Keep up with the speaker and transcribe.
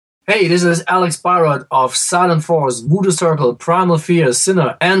Hey, this is Alex Barrett of Silent Force, Voodoo Circle, Primal Fear,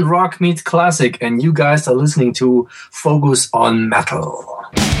 Sinner, and Rock Meets Classic, and you guys are listening to Focus on Metal.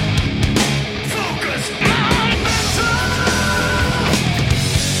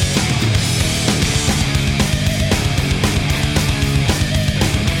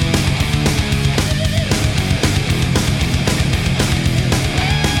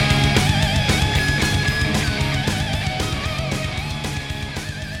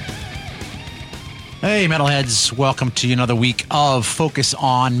 Hey, Metalheads. Welcome to another week of Focus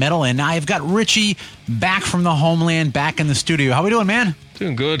on Metal. And I've got Richie back from the homeland, back in the studio. How we doing, man?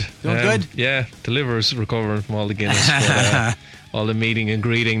 Doing good. Doing good? Yeah, the liver's recovering from all the Guinness. But, all the meeting and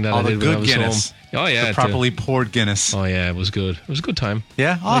greeting that all I did the when I good was Guinness. home. Oh, yeah. The properly poured Guinness. Oh, yeah, it was good. It was a good time.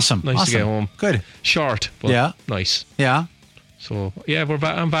 Yeah, awesome. Nice awesome. to get home. Good. Short, but yeah. Nice. Yeah. So, yeah, we're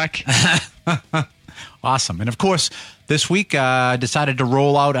back. I'm back. Awesome. And of course, this week decided to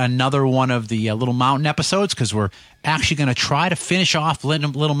roll out another one of the Little Mountain episodes because we're actually going to try to finish off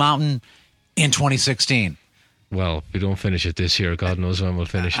Little Mountain in 2016. Well, if we don't finish it this year, God knows when we'll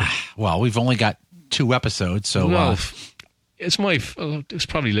finish it. Well, we've only got 2 episodes, so it's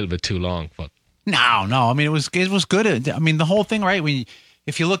probably a little bit too long, but no. I mean, it was good. I mean, the whole thing, right?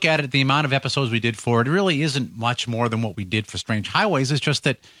 If you look at it, the amount of episodes we did for it really isn't much more than what we did for Strange Highways. It's just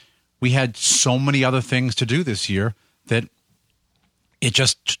that we had so many other things to do this year that it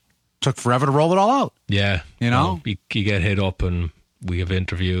just took forever to roll it all out. Yeah. You know? You get hit up and we have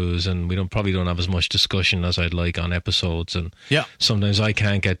interviews and we probably don't have as much discussion as I'd like on episodes. And yeah, sometimes I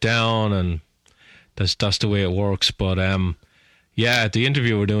can't get down and that's the way it works. But yeah, the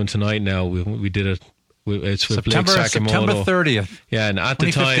interview we're doing tonight now, we did it. It's with Blake Sakamoto. September 30th. Yeah, and at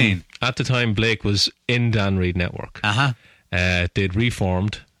the time, Blake was in Dan Reed Network. They'd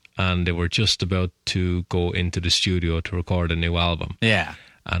reformed. And they were just about to go into the studio to record a new album. Yeah.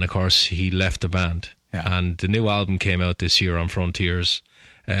 And of course, he left the band. Yeah. And the new album came out this year on Frontiers,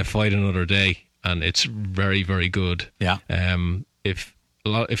 Fight Another Day. And it's very, very good. Yeah. If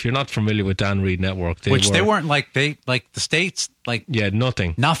you're not familiar with Dan Reed Network, they weren't like the States, like. Yeah,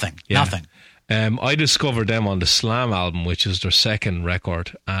 nothing. Yeah. Nothing. I discovered them on the Slam album, which is their second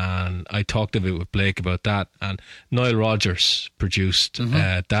record, and I talked a bit with Blake about that. And Nile Rodgers produced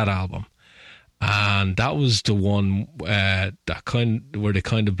that album, and that was the one where they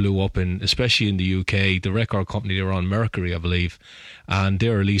kind of blew up in, especially in the UK. The record company, they were on Mercury, I believe, and they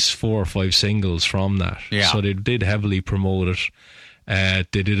released 4 or 5 singles from that. Yeah. So they did heavily promote it.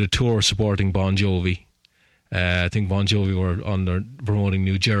 They did a tour supporting Bon Jovi. I think Bon Jovi were promoting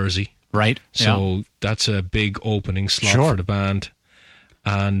New Jersey. Right. So that's a big opening slot for the band.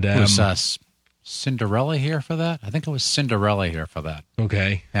 And was Cinderella here for that? I think it was Cinderella here for that.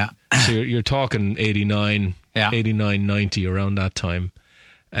 Okay. Yeah. So you're talking 89, 89, 90, around that time.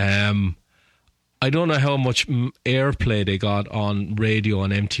 I don't know how much airplay they got on radio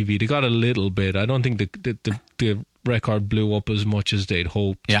and MTV. They got a little bit. I don't think the record blew up as much as they'd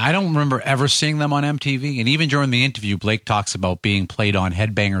hoped. Yeah, I don't remember ever seeing them on MTV. And even during the interview, Blake talks about being played on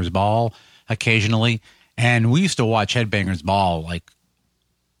Headbangers Ball occasionally. And we used to watch Headbangers Ball like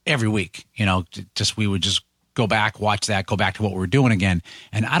every week. You know, we would just go back, watch that, go back to what we were doing again.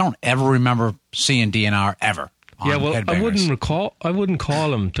 And I don't ever remember seeing DNR ever. Yeah, well, Headbangers. I wouldn't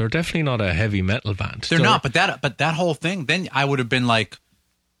call them. They're definitely not a heavy metal band. They're not, but that whole thing, then I would have been like,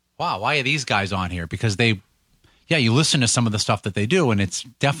 wow, why are these guys on here? Because you listen to some of the stuff that they do, and it's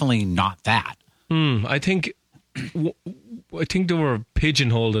definitely not that. I think they were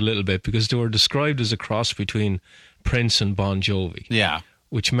pigeonholed a little bit because they were described as a cross between Prince and Bon Jovi. Yeah,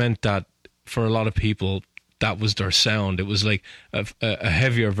 which meant that for a lot of people, that was their sound. It was like a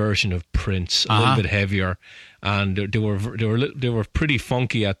heavier version of Prince, a little bit heavier, and they were pretty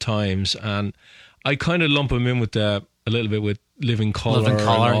funky at times. And I kind of lump them in with a little bit with Living Colour,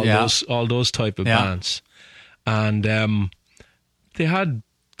 and all those type of bands. And they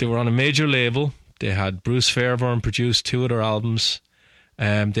were on a major label. They had Bruce Fairbairn produce 2 of their albums.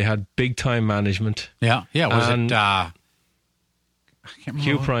 They had big time management. Yeah. Was it? I can't remember.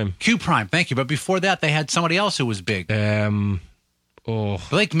 Q Prime. Q Prime. Thank you. But before that, they had somebody else who was big.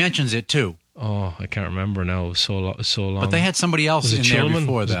 Blake mentions it too. Oh, I can't remember now. It was so long. But they had somebody else in there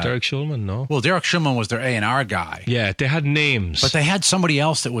before that. Was it Derek Shulman? No. Well, Derek Shulman was their A&R guy. Yeah, they had names. But they had somebody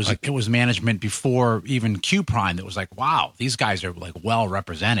else that was it was management before even Q Prime that was like, wow, these guys are like well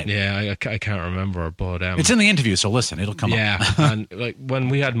represented. Yeah, I can't remember, but it's in the interview, so listen, it'll come up. Yeah, and like when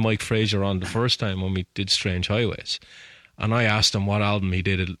we had Mike Fraser on the first time when we did Strange Highways, And I asked him what album he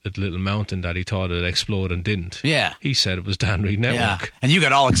did at Little Mountain that he thought it'd explode and didn't. Yeah. He said it was Dan Reed Network. Yeah. And you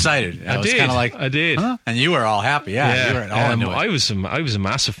got all excited. I was kind of like, I did. huh? And you were all happy. Yeah. You were all into it. I was a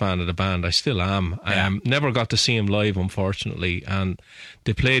massive fan of the band. I still am. Yeah. Never got to see him live, unfortunately. And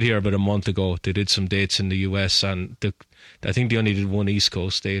they played here about a month ago. They did some dates in the US, and I think they only did one East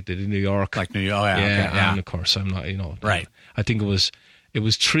Coast date. They did New York. Like New York. Yeah. Yeah, Okay, yeah. and of course I'm not, Right. I think it was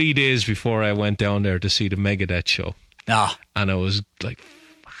 3 days before I went down there to see the Megadeth show. Ah. And I was like,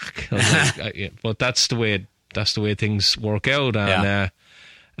 fuck. I was like, but that's the way things work out. And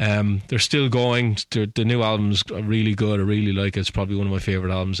they're still going. The new album's really good. I really like it. It's probably one of my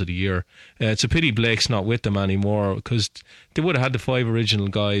favourite albums of the year. It's a pity Blake's not with them anymore, because they would have had the 5 original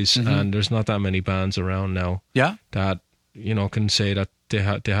guys, and there's not that many bands around now. Yeah. That can say that they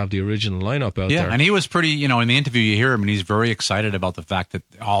have the original lineup out there. And he was pretty, in the interview you hear him, and he's very excited about the fact that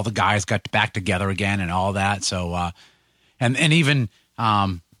all the guys got back together again and all that. So, and even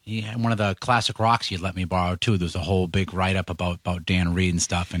he had one of the classic rocks you'd let me borrow too. There's a whole big write up about Dan Reed and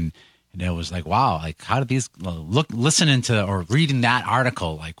stuff, and it was like, wow, like how did these listening to or reading that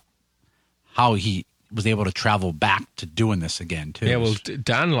article, like how he was able to travel back to doing this again too. Yeah, well,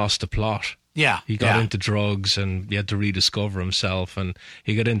 Dan lost the plot. Yeah. He got into drugs, and he had to rediscover himself, and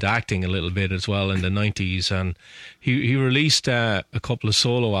he got into acting a little bit as well in the 90s, and he released a couple of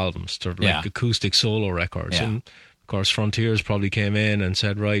solo albums. They're like acoustic solo records. Yeah. And of course Frontiers probably came in and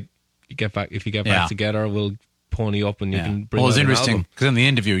said, right, if you get back together, we'll pony up and you can bring out an album. Well, it's interesting because in the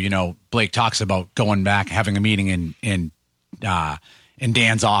interview, Blake talks about going back, having a meeting in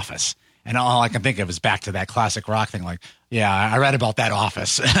Dan's office. And all I can think of is back to that classic rock thing, like, yeah, I read about that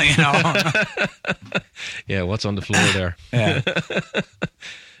office, Yeah, what's on the floor there? Yeah.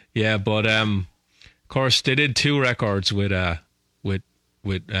 Yeah, but of course they did 2 records with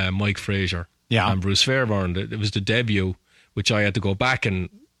Mike Fraser and Bruce Fairbairn. It was the debut, which I had to go back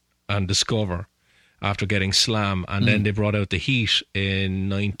and discover after getting Slam, and then they brought out The Heat in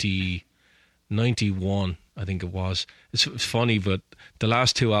 91, I think it was. It's funny, but the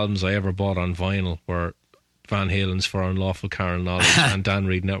last 2 albums I ever bought on vinyl were Van Halen's For Unlawful Carnal Knowledge and Dan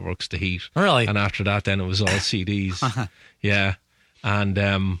Reed Network's The Heat. Really? And after that, then it was all CDs. Yeah. And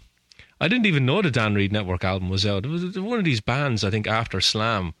I didn't even know the Dan Reed Network album was out. It was one of these bands, I think, after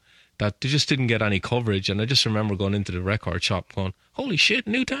Slam, that they just didn't get any coverage. And I just remember going into the record shop going, holy shit,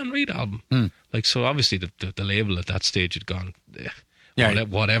 new Dan Reed album. Like, so obviously the label at that stage had gone,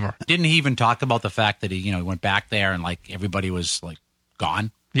 whatever. Didn't he even talk about the fact that he went back there and like everybody was like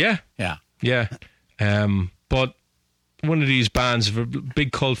gone? Yeah. Yeah. Yeah. But one of these bands with a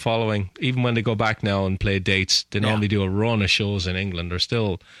big cult following, even when they go back now and play dates, they normally do a run of shows in England. They're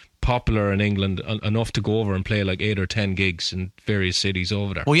still popular in England enough to go over and play like 8 or 10 gigs in various cities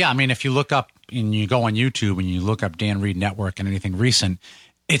over there. Well, yeah, I mean, if you look up and you go on YouTube and you look up Dan Reed Network and anything recent,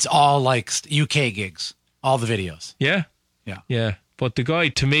 it's all like UK gigs, all the videos. Yeah. Yeah. Yeah. But the guy,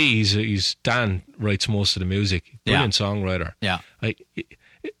 to me, he's Dan writes most of the music. Brilliant songwriter. Yeah.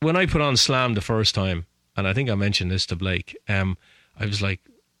 When I put on Slam the first time, and I think I mentioned this to Blake, I was like,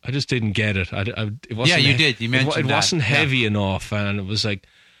 I just didn't get it. It wasn't you did. You mentioned it wasn't heavy enough, and it was like,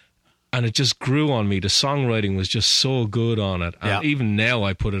 and it just grew on me. The songwriting was just so good on it, and even now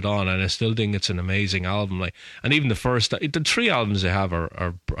I put it on, and I still think it's an amazing album. Like, and even the 3 albums they have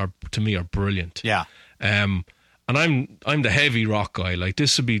are to me are brilliant. Yeah. And I'm the heavy rock guy. Like,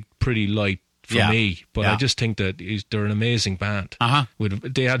 this would be pretty light for me, but I just think that they're an amazing band.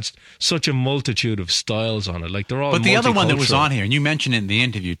 They had such a multitude of styles on it. Like, they're all. But the other one that was on here, and you mentioned it in the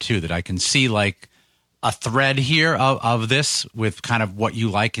interview too, that I can see like a thread here of this with kind of what you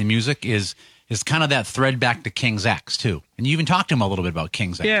like in music is kind of that thread back to King's X too. And you even talked to him a little bit about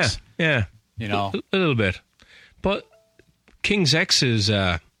King's X. Yeah. A little bit. But King's X is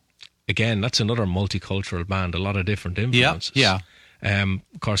again, that's another multicultural band, a lot of different influences. Yeah.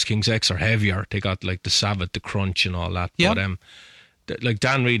 Of course, King's X are heavier. They got like the Sabbath, the Crunch, and all that. Yeah. But like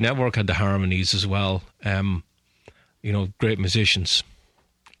Dan Reed Network had the harmonies as well. Great musicians.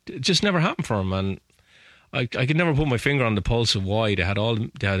 It just never happened for them, and I could never put my finger on the pulse of why. They had all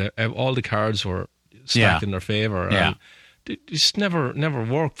the cards were stacked in their favor. And it just never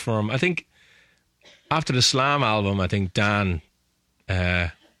worked for them. I think after the Slam album, I think Dan.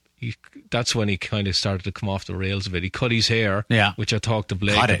 That's when he kind of started to come off the rails a bit. He cut his hair, which I talked to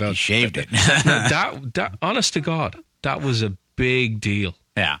Blake about. He shaved it. that honest to God, that was a big deal.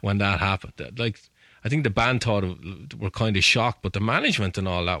 Yeah. When that happened, like, I think the band were kind of shocked, but the management and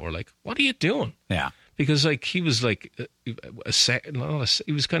all that were like, "What are you doing?" Yeah. because like he was like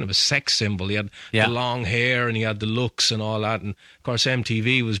he was kind of a sex symbol. He had Yeah. the long hair and he had the looks and all that, and of course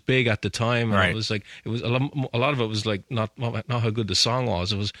MTV was big at the time. And Right. it was like a lot of it was like not how good the song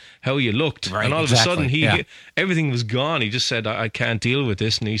was. It was how you looked. Right, And all exactly. of a sudden Yeah. everything was gone. He just said, I can't deal with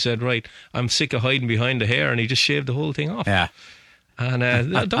this, and he said, right, I'm sick of hiding behind the hair, and he just shaved the whole thing off. Yeah. And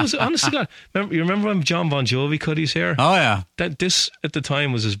that was, honest to God, you remember when John Bon Jovi cut his hair? Oh yeah. That this at the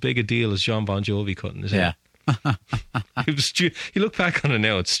time was as big a deal as John Bon Jovi cutting his hair. It was you look back on it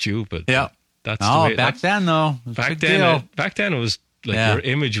now, it's stupid. Yeah. That's the Oh, way, back then though. It was a big deal. back then it was like Yeah. your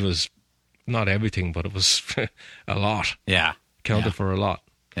image was not everything, but it was a lot. Yeah. Counted for a lot.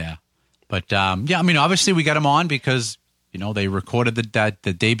 Yeah. But yeah, I mean, obviously we got him on because they recorded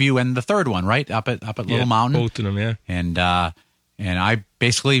the debut and the third one, right? Up at Little Mountain. Both of them, yeah. And I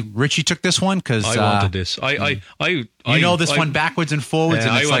basically, Richie took this one because I wanted this. I this one backwards and forwards,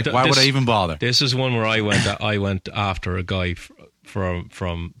 and it's like, why would I even bother? This is one where I went after a guy from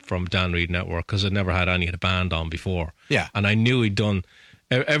Dan Reed Network because I'd never had any of the band on before. Yeah. And I knew he'd done,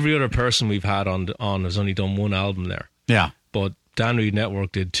 every other person we've had on has only done one album there. Yeah. But Dan Reed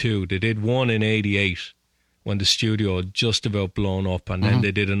Network did two. They did one in 88 when the studio had just about blown up, and then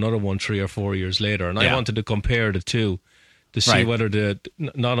they did another one 3 or 4 years later. And I wanted to compare the two to see whether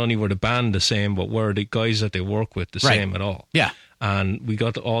not only were the band the same, but were the guys that they work with the same at all. Yeah. And we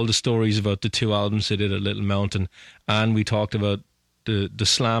got all the stories about the two albums they did at Little Mountain, and we talked about the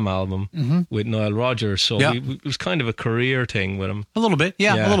Slam album with Nile Rodgers. So it was kind of a career thing with him. A little bit,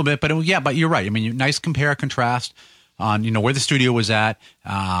 a little bit. But but you're right. I mean, nice compare contrast on where the studio was at,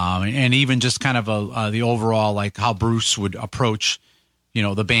 and even just kind of the overall, like how Bruce would approach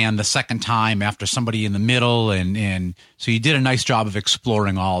the band the second time after somebody in the middle, and so you did a nice job of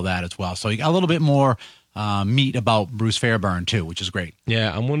exploring all that as well. So you got a little bit more meat about Bruce Fairbairn too, which is great.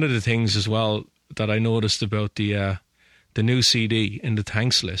 Yeah, and one of the things as well that I noticed about the new CD in the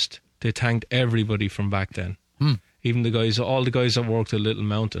thanks list, they thanked everybody from back then. Even all the guys that worked at Little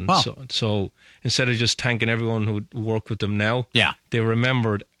Mountain. Wow. So instead of just thanking everyone who worked with them now, they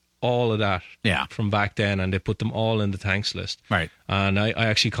remembered all of that from back then, and they put them all in the thanks list. Right. And I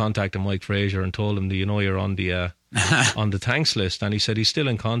actually contacted Mike Fraser and told him that you're on the on the thanks list, and he said he's still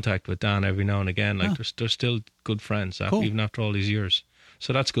in contact with Dan every now and again. Like they're still good friends even after all these years.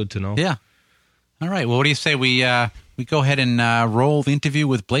 So that's good to know. Yeah. All right. Well, what do you say we go ahead and roll the interview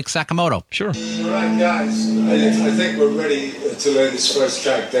with Blake Sakamoto? Sure. All right, guys. I think we're ready to lay this first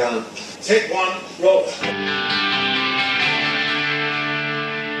track down. Take one, roll.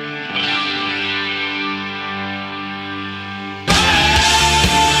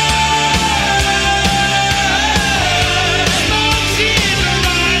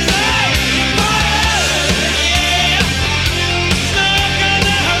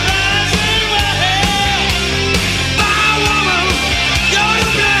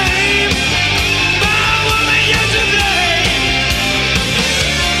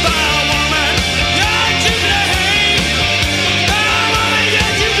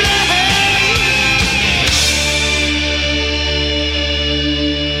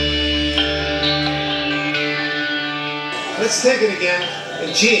 Let's take it again.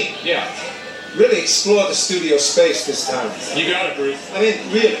 And Gene. Yeah. Really explore the studio space this time. You got it, Bruce. I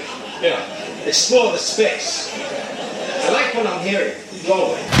mean, really. Yeah. Explore the space. I like what I'm hearing.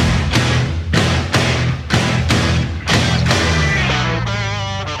 Rolling.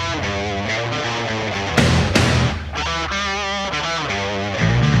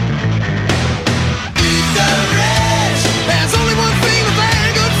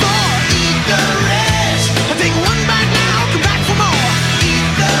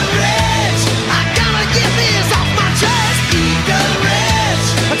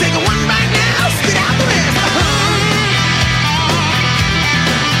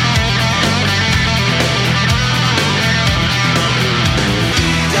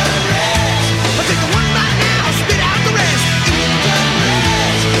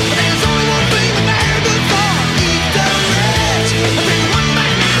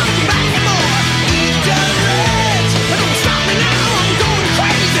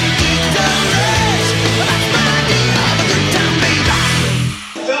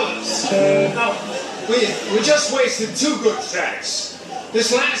 We just wasted 2 good tracks.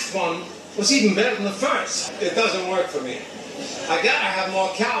 This last one was even better than the first. It doesn't work for me. I gotta have more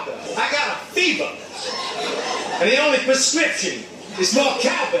cowbell. I got a fever. And the only prescription is more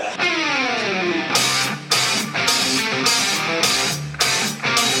cowbell.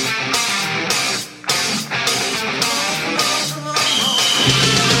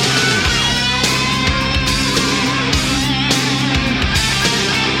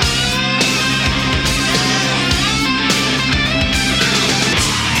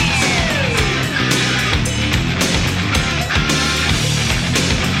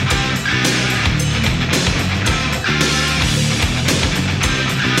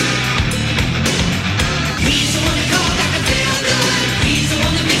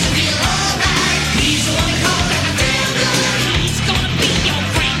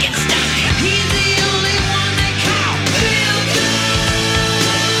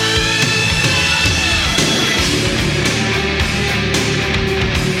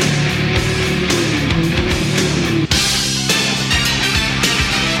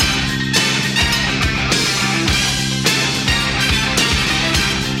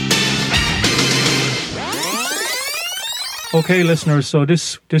 Okay, listeners, so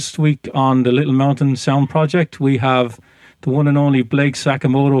this week on the Little Mountain Sound Project, we have the one and only Blake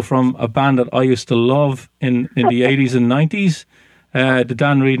Sakamoto from a band that I used to love in the 80s and 90s, the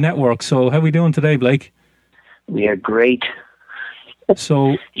Dan Reed Network. So how are we doing today, Blake? We are great.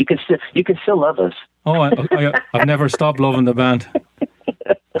 So you can still love us. Oh, I've never stopped loving the band.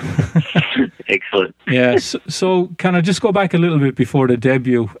 Excellent. Yeah. So can I just go back a little bit before the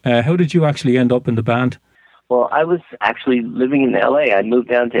debut? How did you actually end up in the band? Well, I was actually living in L.A. I moved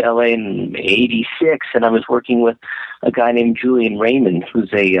down to L.A. in '86, and I was working with a guy named Julian Raymond, who's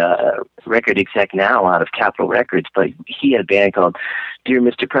a record exec now out of Capitol Records, but he had a band called Dear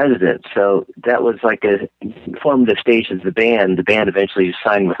Mr. President. So that was like a formative stage of the band. The band eventually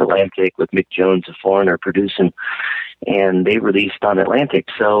signed with Atlantic, with Mick Jones, a foreigner, producing, and they released on Atlantic.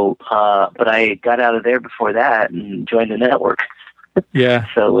 So, but I got out of there before that and joined the network. Yeah.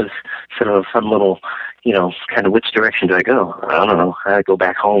 So it was sort of a fun little, kind of which direction do I go? I don't know. I go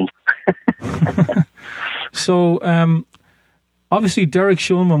back home. So, obviously Derek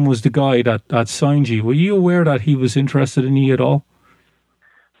Shulman was the guy that signed you. Were you aware that he was interested in you at all?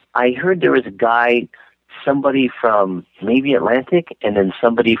 I heard there was a guy, somebody from maybe Atlantic, and then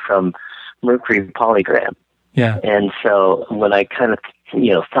somebody from Mercury Polygram. Yeah. And so when I kind of,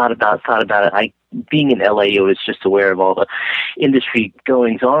 thought about it, being in LA, I was just aware of all the industry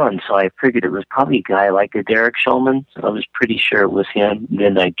goings on, so I figured it was probably a guy like a Derek Shulman. I was pretty sure it was him.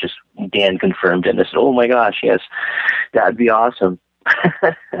 Then Dan confirmed it, and I said, oh my gosh, yes, that'd be awesome.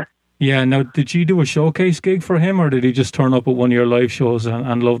 Yeah, now, did you do a showcase gig for him, or did he just turn up at one of your live shows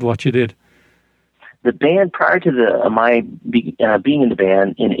and loved what you did? The band, prior to my being in the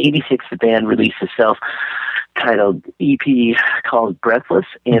band, in '86, the band released a self-titled EP called Breathless,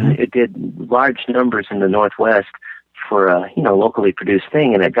 and it did large numbers in the Northwest for a locally produced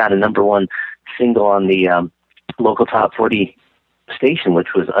thing, and it got a #1 single on the local top 40 station,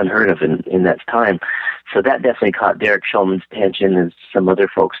 which was unheard of in that time. So that definitely caught Derek Shulman's attention, and some other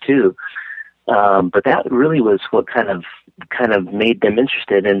folks too. But that really was what kind of made them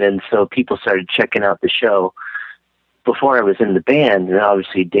interested, and then so people started checking out the show. Before I was in the band, and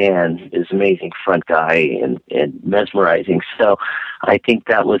obviously Dan is an amazing front guy and mesmerizing. So I think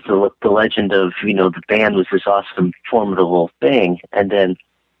that was the legend of, the band was this awesome, formidable thing. And then,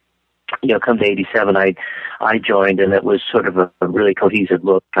 come to '87, I joined, and it was sort of a really cohesive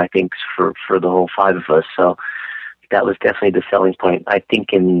look, I think, for the whole five of us. So that was definitely the selling point. I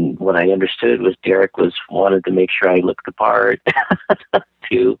think in what I understood was Derek wanted to make sure I looked the part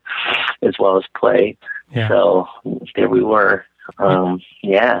too, as well as play. Yeah. So there we were.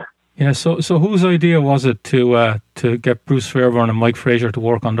 Yeah. Yeah. So whose idea was it to get Bruce Fairbairn and Mike Fraser to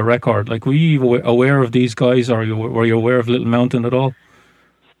work on the record? Like, were you aware of these guys, or were you aware of Little Mountain at all?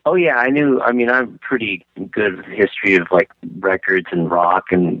 Oh yeah, I knew. I mean, I'm pretty good with the history of like records and rock,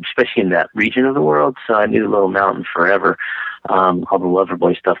 and especially in that region of the world. So I knew Little Mountain forever. All the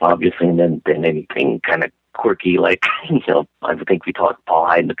Loverboy stuff, obviously, and then anything kind of quirky, like, I think we talked Paul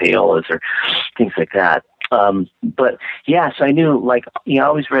Hyde and the Payolas or things like that. But yeah, so I knew, like, I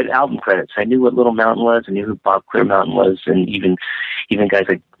always read album credits. I knew what Little Mountain was. I knew who Bob Clearmountain was, and even guys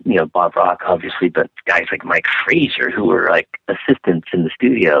like, Bob Rock, obviously, but guys like Mike Fraser, who were like assistants in the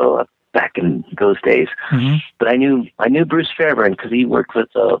studio back in those days. Mm-hmm. But I knew Bruce Fairbairn because he worked with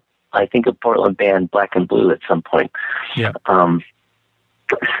I think a Portland band, Black and Blue, at some point. Yeah.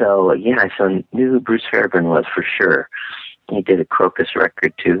 So yeah, so I knew who Bruce Fairbairn was for sure. He did a Crocus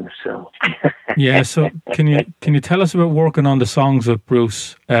record too. So yeah. So can you tell us about working on the songs with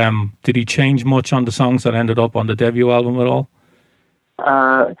Bruce? Did he change much on the songs that ended up on the debut album at all?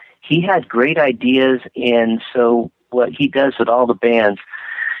 He had great ideas, and so what he does with all the bands,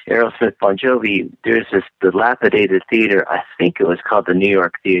 Aerosmith, Bon Jovi, there's this dilapidated theater, I think it was called the New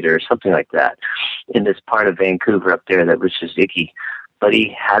York Theater or something like that, in this part of Vancouver up there that was just icky. But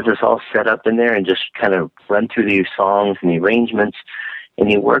he has us all set up in there and just kind of run through these songs and the arrangements, and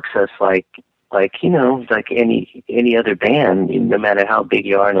he works us like any other band, no matter how big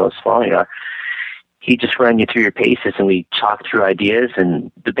you are and how small you are. He just run you through your paces, and we talk through ideas.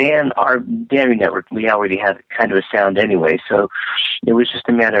 And the band, our Dan Network, we already had kind of a sound anyway, so it was just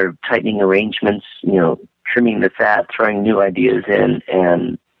a matter of tightening arrangements, trimming the fat, throwing new ideas in,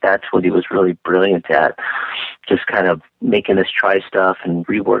 and that's what he was really brilliant at, just kind of making us try stuff and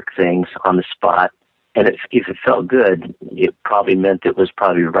rework things on the spot. And if it felt good, it probably meant it was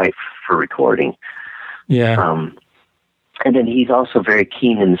probably right for recording. Yeah. And then he's also very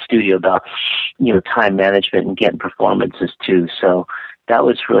keen in the studio about, time management and getting performances too. So that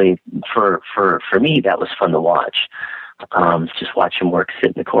was really, for me, that was fun to watch. Just watch him work, sit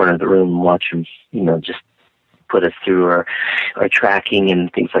in the corner of the room and watch him, just put us through our tracking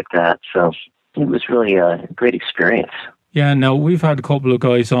and things like that. So it was really a great experience. Yeah, now we've had a couple of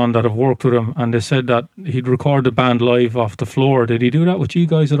guys on that have worked with him, and they said that he'd record the band live off the floor. Did he do that with you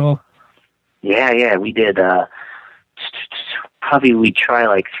guys at all? Yeah, we did. Probably we'd try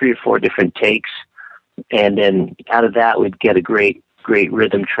like 3 or 4 different takes, and then out of that we'd get a great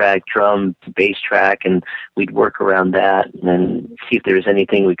rhythm track, drum, bass track, and we'd work around that and then see if there was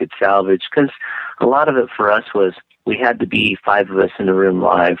anything we could salvage. Because a lot of it for us was we had to be 5 of us in the room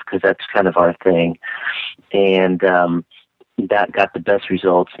live because that's kind of our thing, and that got the best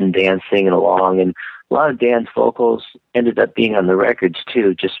results, and Dan singing along, and a lot of Dan's vocals ended up being on the records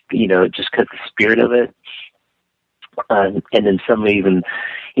too, just because the spirit of it. And then some even,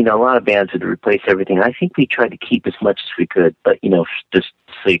 a lot of bands would replace everything. I think we tried to keep as much as we could, but, just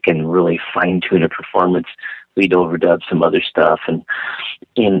so you can really fine-tune a performance, we'd overdub some other stuff and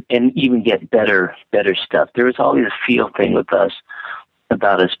even get better stuff. There was always a feel thing with us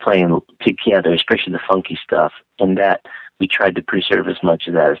about us playing together, especially the funky stuff, and that we tried to preserve as much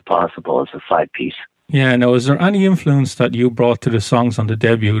of that as possible as a 5-piece. Yeah, now, is there any influence that you brought to the songs on the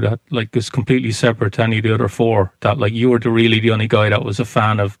debut that, is completely separate to any of the other 4? That, you were really the only guy that was a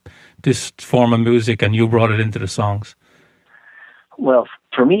fan of this form of music and you brought it into the songs? Well,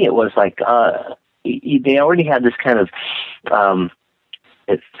 for me, it was they already had this kind of,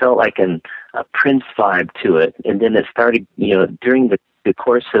 it felt like a Prince vibe to it. And then it started, during the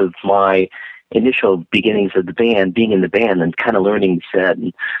course of my initial beginnings of the band, being in the band and kind of learning the set.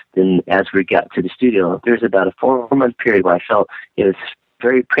 And then as we got to the studio, there's about a 4-month period where I felt it was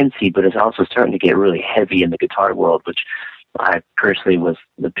very Princey, but it's also starting to get really heavy in the guitar world, which I personally was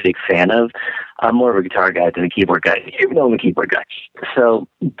a big fan of. I'm more of a guitar guy than a keyboard guy, even though I'm a keyboard guy. So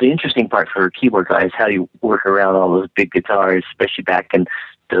the interesting part for a keyboard guy is how you work around all those big guitars, especially back in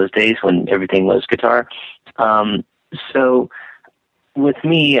those days when everything was guitar. So with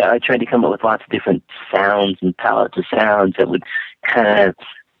me, I tried to come up with lots of different sounds and palettes of sounds that would kind of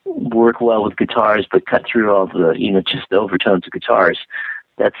work well with guitars, but cut through all the, just the overtones of guitars.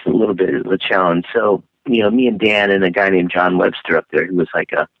 That's a little bit of a challenge. So, me and Dan and a guy named John Webster up there, who was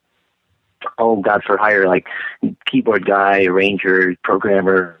like God for hire, like keyboard guy, arranger,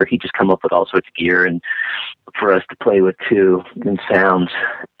 programmer. He just come up with all sorts of gear and for us to play with too, and sounds.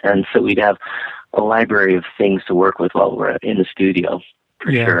 And so we'd have a library of things to work with while we're in the studio, for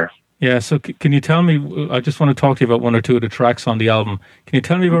sure. Yeah, so can you tell me, I just want to talk to you about 1 or 2 of the tracks on the album. Can you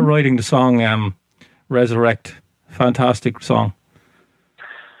tell me about writing the song Resurrect? Fantastic song.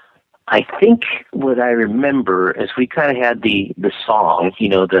 I think what I remember is we kind of had the song,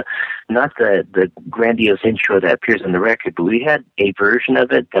 not the grandiose intro that appears on the record, but we had a version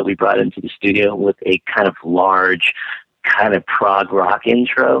of it that we brought into the studio with a kind of large, kind of prog rock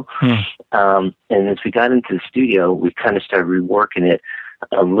intro. And as we got into the studio, we kind of started reworking it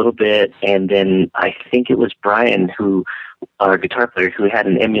a little bit. And then I think it was Brian, our guitar player, who had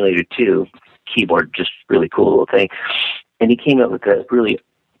an emulator too, keyboard, just really cool little thing. And he came up with a really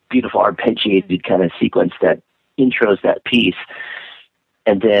beautiful arpeggiated kind of sequence that intros that piece.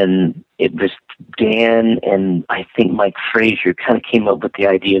 And then it was Dan and I think Mike Frazier kind of came up with the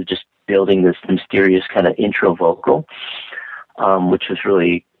idea of just building this mysterious kind of intro vocal, which was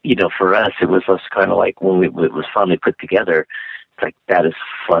really, for us, it was just kind of like when it was finally put together, it's like, that is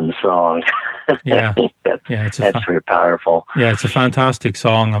a fun song. Yeah. That's very powerful. Yeah, it's a fantastic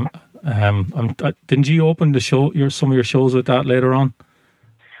song. Didn't you open the show, some of your shows with that later on?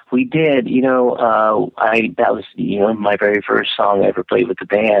 We did, that was, my very first song I ever played with the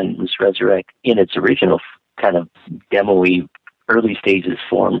band was Resurrect in its original kind of demo-y early stages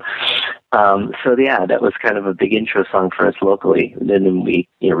form. So yeah, that was kind of a big intro song for us locally. And then we,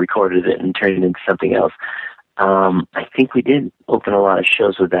 recorded it and turned it into something else. I think we did open a lot of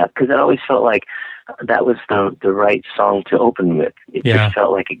shows with that because I always felt like that was the right song to open with. It just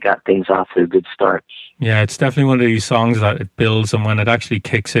felt like it got things off to a good start. Yeah, it's definitely one of these songs that it builds, and when it actually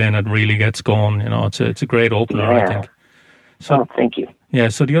kicks in, it really gets going. It's a great opener, I think. So, thank you. Yeah,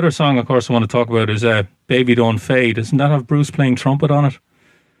 so the other song, of course, I want to talk about is Baby Don't Fade. Doesn't that have Bruce playing trumpet on it?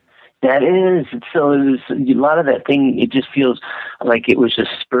 That is. So it was a lot of that thing. It just feels like it was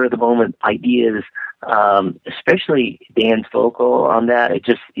just spur of the moment ideas, especially Dan's vocal on that. It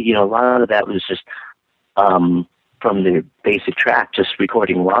just, a lot of that was just from the basic track, just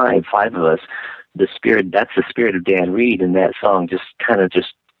recording live, 5 of us. That's the spirit of Dan Reed in that song, just kind of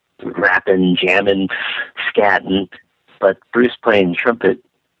just rapping, jamming, scatting. But Bruce playing trumpet,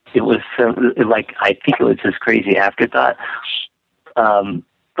 it was I think it was this crazy afterthought.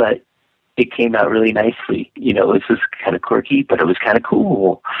 But it came out really nicely. It was just kind of quirky, but it was kind of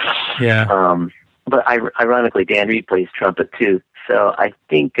cool. Yeah. but ironically, Dan Reed plays trumpet too. So I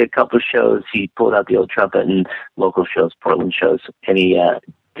think a couple of shows he pulled out the old trumpet, and local shows, Portland shows, and he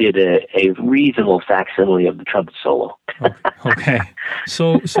did a reasonable facsimile of the trumpet solo. Okay.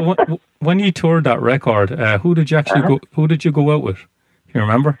 So when you toured that record, who did you actually go? Who did you go out with? Can you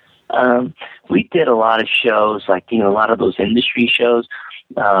remember? We did a lot of shows, like a lot of those industry shows,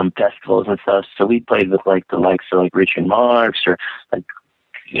 festivals and stuff. So we played with the likes of Richard Marx, or like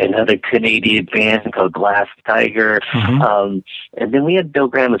another Canadian band called Glass Tiger. Mm-hmm. And then we had Bill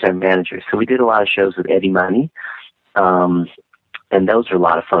Graham as our manager. So we did a lot of shows with Eddie Money. And those were a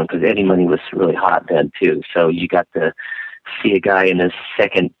lot of fun because Eddie Money was really hot then too. So you got to see a guy in his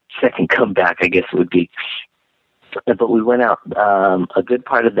second comeback, I guess it would be. But we went out a good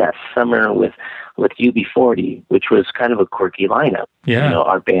part of that summer with UB40, which was kind of a quirky lineup. Yeah.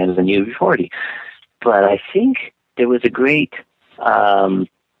 Our band and UB40. But I think there was a great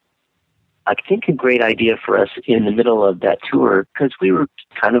idea for us in the middle of that tour, because we were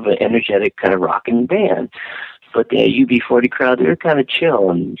kind of an energetic, kind of rocking band. But the UB40 crowd, they were kind of chill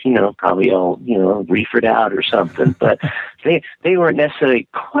and, probably all, reefered out or something. But they weren't necessarily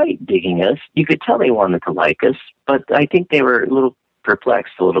quite digging us. You could tell they wanted to like us, but I think they were a little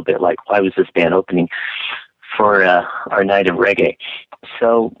perplexed a little bit, like, why was this band opening for our night of reggae?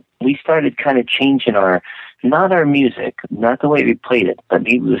 So we started kind of changing not our music, not the way we played it, but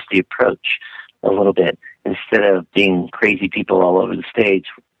maybe it was the approach a little bit. Instead of being crazy people all over the stage,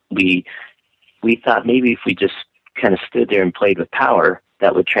 we thought maybe if we just kind of stood there and played with power,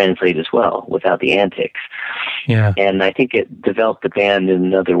 that would translate as well without the antics. Yeah. And I think it developed the band in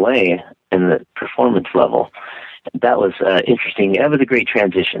another way in the performance level. That was interesting. That was a great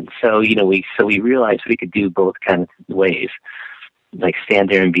transition. So, we realized we could do both kind of ways, like stand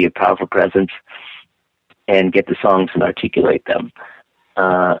there and be a powerful presence and get the songs and articulate them.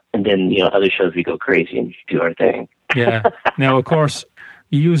 And then, other shows we go crazy and do our thing. Yeah. Now, of course,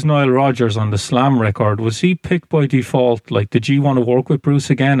 you used Nile Rodgers on the Slam record. Was he picked by default? Like, did you want to work with Bruce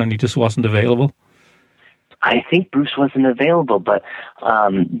again and he just wasn't available? I think Bruce wasn't available, but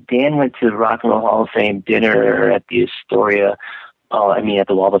Dan went to the Rock and Roll Hall of Fame dinner at the Astoria, at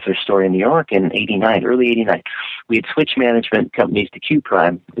the Waldorf Astoria in New York in early 89. We had switched management companies to Q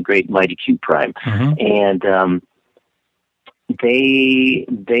Prime, the great mighty Q Prime. Mm-hmm. And they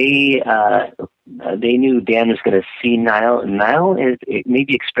knew Dan was going to see Nile, and Nile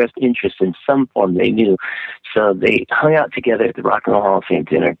maybe expressed interest in some form. They knew, so they hung out together at the Rock and Roll Hall of Fame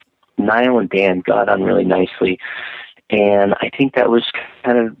dinner. Nile and Dan got on really nicely, and I think that was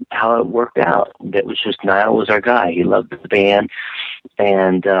kind of how it worked out. That was just Nile was our guy. He loved the band,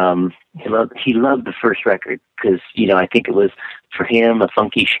 and he loved the first record because I think it was for him a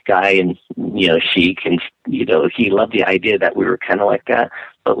funky guy and chic, and he loved the idea that we were kind of like that,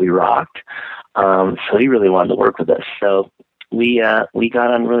 but we rocked. So he really wanted to work with us. So we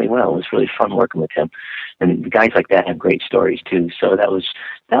got on really well. It was really fun working with him. And guys like that have great stories too. So that was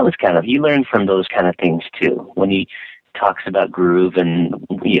kind of, you learn from those kind of things too. When he talks about groove and,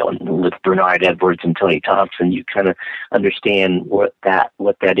 with Bernard Edwards and Tony Thompson, you kind of understand what that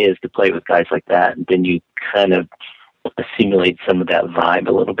is to play with guys like that. And then you kind of assimilate some of that vibe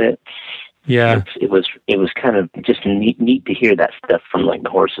a little bit. Yeah. It was kind of just neat to hear that stuff from the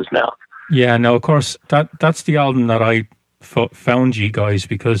horse's mouth. Yeah, no, of course, that's the album that I found you guys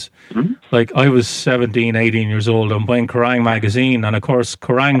because, I was 17, 18 years old. I'm buying Kerrang! Magazine, and of course,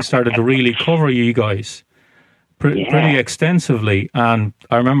 Kerrang! Started to really cover you guys pretty extensively. And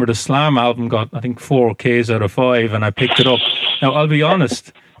I remember the Slam album got, I think, 4 Ks out of 5, and I picked it up. Now, I'll be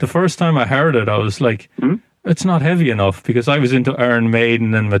honest, the first time I heard it, I was like, it's not heavy enough, because I was into Iron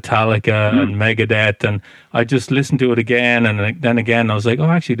Maiden and Metallica and Megadeth, and I just listened to it again, and then again I was like, oh,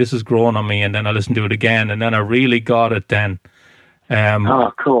 actually this is growing on me, and then I listened to it again, and then I really got it then.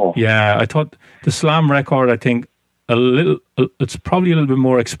 Cool. Yeah, I thought the Slam record, I think it's probably a little bit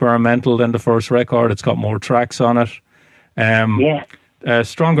more experimental than the first record. It's got more tracks on it.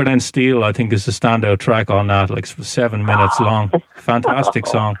 Stronger Than Steel, I think, is the standout track on that, 7 minutes long. Fantastic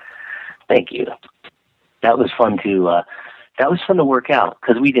song. Thank you. That was fun to work out,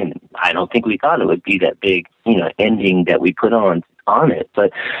 because I don't think we thought it would be that big, ending that we put on it.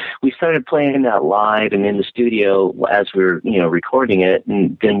 But we started playing that live and in the studio as we were, recording it.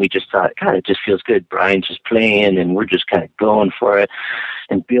 And then we just thought, God, it just feels good. Brian's just playing and we're just kind of going for it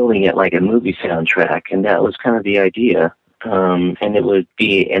and building it like a movie soundtrack. And that was kind of the idea. And it would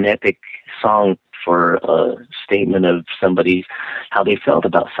be an epic song for a statement of how they felt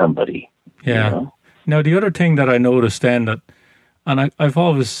about somebody. Yeah. Now, the other thing that I noticed then I've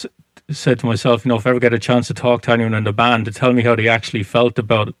always said to myself, if I ever get a chance to talk to anyone in the band to tell me how they actually felt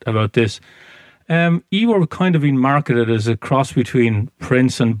about this, You were kind of being marketed as a cross between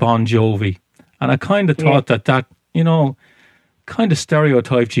Prince and Bon Jovi. And I kind of thought that, you know, kind of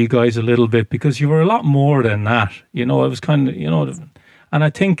stereotyped you guys a little bit, because you were a lot more than that. You know, it was kind of, you know, and I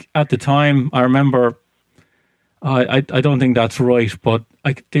think at the time, I remember, I don't think that's right, but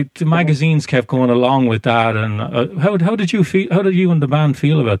the magazines kept going along with that. And how did you feel? How did you and the band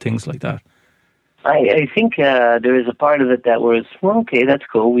feel about things like that? I think there was a part of it that was, well, okay, that's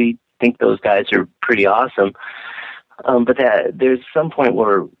cool. We think those guys are pretty awesome. But there's some point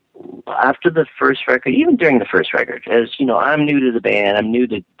where after the first record, even during the first record, as you know, I'm new to the band. I'm new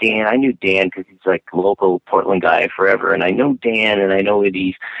to Dan. I knew Dan because he's like a local Portland guy forever, and I know Dan, and I know what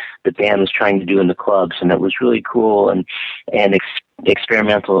the band was trying to do in the clubs, and it was really cool and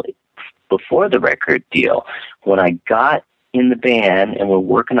experimental before the record deal. When I got in the band and we're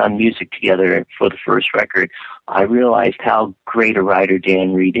working on music together for the first record, I realized how great a writer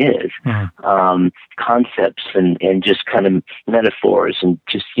Dan Reed is. Mm-hmm. Concepts and just kind of metaphors and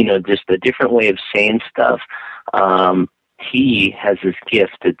just, you know, just a different way of saying stuff. He has this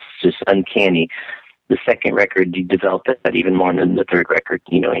gift that's just uncanny. The second record, he developed that even more than the third record.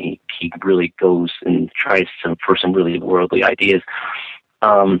 You know, he really goes and tries for some really worldly ideas.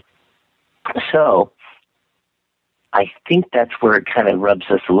 So I think that's where it kind of rubs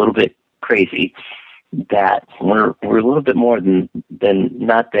us a little bit crazy, that we're a little bit more than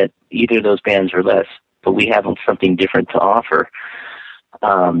not that either of those bands are less, but we have something different to offer,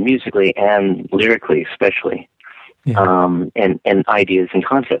 musically and lyrically, especially, and ideas and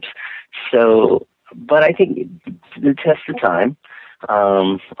concepts. So, but I think the test of time,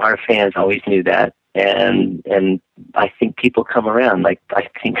 our fans always knew that. And I think people come around. Like, I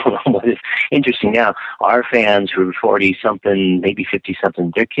think what is interesting now, our fans who are 40-something, maybe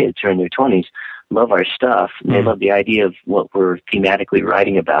 50-something, their kids are in their 20s, love our stuff. Mm. They love the idea of what we're thematically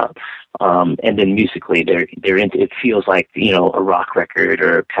writing about. And then musically, they're into, it feels like, you know, a rock record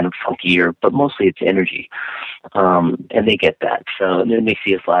or kind of funky, but mostly it's energy. And they get that. So and then they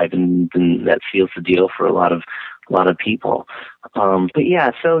see us live, and that seals the deal for a lot of people. But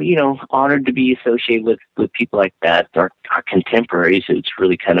yeah, so, you know, honored to be associated with people like that, our contemporaries. It's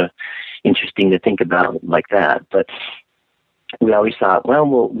really kind of interesting to think about like that. But we always thought,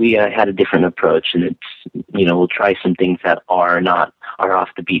 we had a different approach, and it's, you know, we'll try some things that are off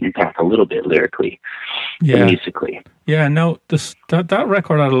the beaten path a little bit lyrically and musically. Yeah, no, that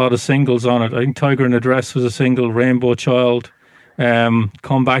record had a lot of singles on it. I think Tiger in a Dress was a single, Rainbow Child,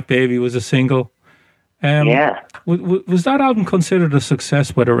 Come Back Baby was a single. Was that album considered a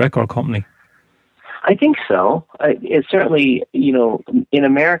success by the record company? I think so. It certainly, you know, in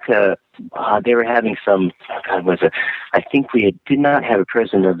America, they were having some, I think we did not have a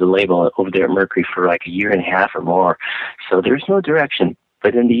president of the label over there at Mercury for like a year and a half or more. So there's no direction.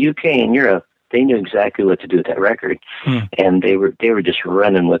 But in the UK and Europe, they knew exactly what to do with that record. And they were just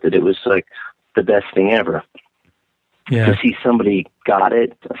running with it. It was like the best thing ever. Yeah. To see somebody got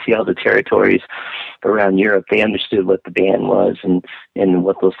it, see all the territories around Europe, they understood what the band was and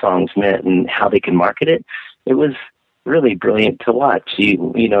what those songs meant and how they could market it. It was really brilliant to watch.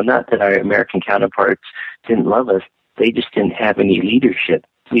 You know, not that our American counterparts didn't love us, they just didn't have any leadership.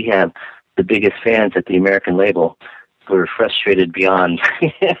 We have the biggest fans at the American label who were frustrated beyond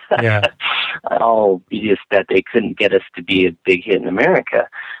all just that they couldn't get us to be a big hit in America.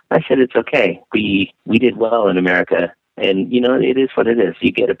 I said, it's okay. We did well in America. And, you know, it is what it is.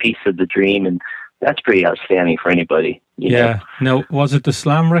 You get a piece of the dream, and that's pretty outstanding for anybody. You know? Now, was it the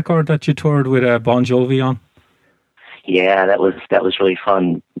Slam record that you toured with Bon Jovi on? Yeah, that was really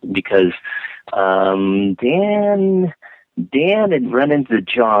fun because Dan had run into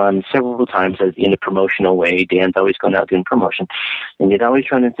John several times in a promotional way. Dan's always going out doing promotion, and he'd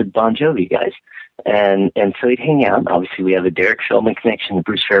always run into Bon Jovi guys. And so he'd hang out. Obviously, we have a Derek Shulman connection, a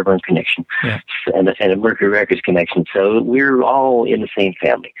Bruce Fairbairn connection, and a Mercury Records connection. So we're all in the same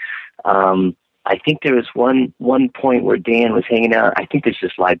family. I think there was one point where Dan was hanging out. I think there's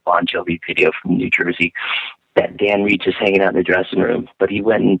this live Bon Jovi video from New Jersey that Dan Reed just hanging out in the dressing room. But he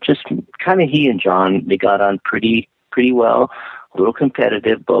went and just kind of, he and John, they got on pretty well. A little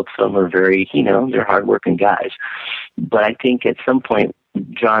competitive. Both of them are very, you know, they're hardworking guys. But I think at some point,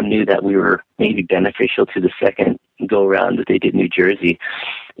 John knew that we were maybe beneficial to the second go-around that they did New Jersey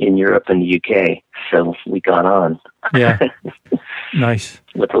in Europe and the UK. So we got on. Yeah. Nice.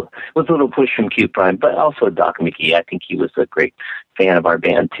 With a little push from Q Prime, but also Doc McGee. I think he was a great fan of our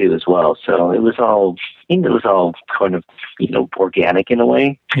band too as well. So it was all kind of, you know, organic in a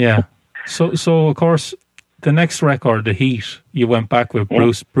way. Yeah. So of course, the next record, The Heat, you went back with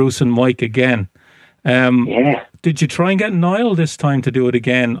Bruce and Mike again. Yeah. Did you try and get Niall this time to do it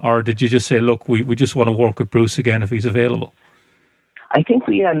again, or did you just say, look, we just want to work with Bruce again if he's available? I think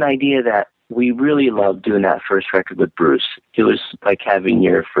we had an idea that we really loved doing that first record with Bruce. It was like having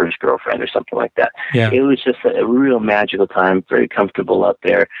your first girlfriend or something like that. Yeah. It was just a real magical time, very comfortable up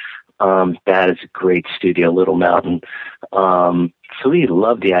there. That is a great studio, Little Mountain. So we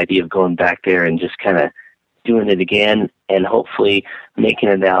loved the idea of going back there and just kind of doing it again and hopefully making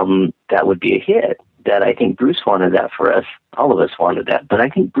an album that would be a hit. That I think Bruce wanted that for us. All of us wanted that. But I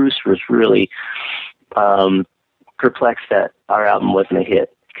think Bruce was really perplexed that our album wasn't a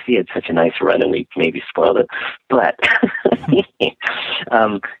hit because he had such a nice run and we maybe spoiled it. But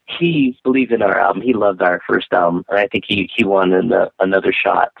he believed in our album. He loved our first album. And I think he wanted another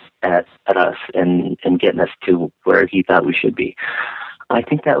shot at us and getting us to where he thought we should be. I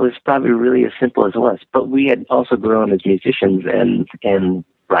think that was probably really as simple as it was. But we had also grown as musicians and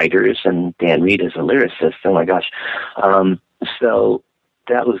writers, and Dan Reed as a lyricist. Oh my gosh. So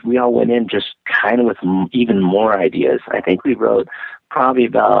that was, we all went in just kind of with even more ideas. I think we wrote probably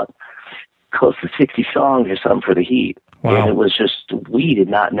about close to 60 songs or something for the Heat. Wow. And it was just, we did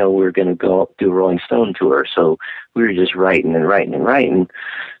not know we were going to go do a Rolling Stone tour. So we were just writing and writing and writing.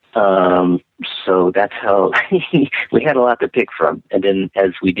 So that's how we had a lot to pick from. And then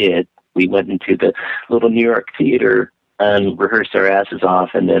as we did, we went into the little New York theater and rehearsed our asses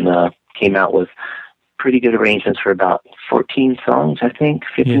off, and then came out with pretty good arrangements for about 14 songs, I think,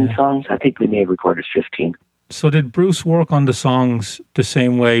 15 songs. I think we may have recorded 15. So did Bruce work on the songs the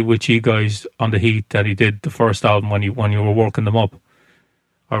same way with you guys on the Heat that he did the first album when you were working them up?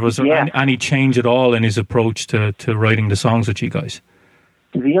 Or was there any change at all in his approach to writing the songs with you guys?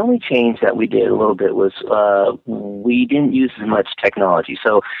 The only change that we did a little bit was we didn't use as much technology.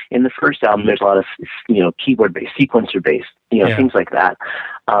 So in the first album, there's a lot of keyboard-based, sequencer-based, things like that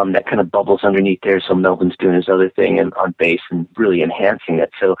that kind of bubbles underneath there. So Melvin's doing his other thing and on bass and really enhancing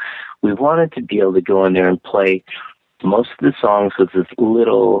it. So we wanted to be able to go in there and play most of the songs with as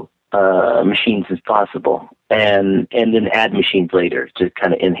little machines as possible, and then add machines later to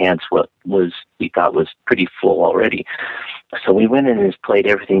kind of enhance what we thought was pretty full already. So we went in and just played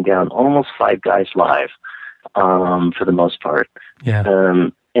everything down, almost 5 guys live, for the most part. Yeah.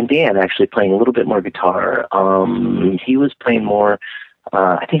 And Dan actually playing a little bit more guitar. He was playing more,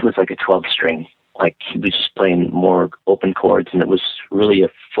 I think it was like a 12-string. Like he was just playing more open chords, and it was really a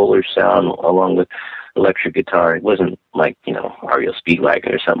fuller sound along with electric guitar. It wasn't like, REO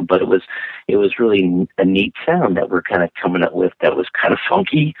Speedwagon or something, but it was really a neat sound that we're kind of coming up with that was kind of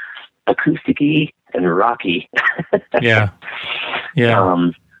funky, acoustic-y, and rocky. Yeah.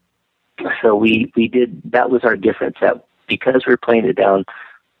 So we did, that was our difference, that because we're playing it down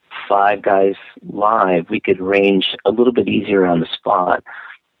 5 guys live, we could arrange a little bit easier on the spot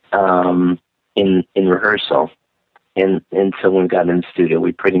in rehearsal. And so when we got in the studio,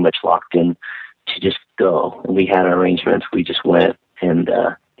 we pretty much locked in to just go. And we had our arrangements. We just went and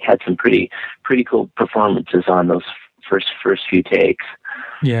had some pretty cool performances on those first few takes.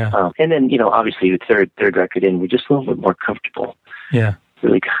 Yeah. And then, obviously the third record in, we're just a little bit more comfortable. Yeah.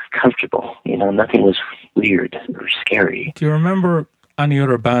 Really comfortable. Nothing was weird or scary. Do you remember any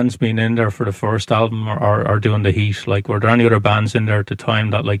other bands being in there for the first album or doing the Heat? Like, were there any other bands in there at the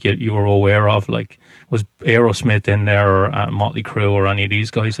time that like you were aware of? Like, was Aerosmith in there or Motley Crue or any of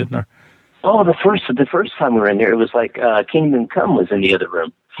these guys in there? Oh, the first time we were in there, it was like Kingdom Come was in the other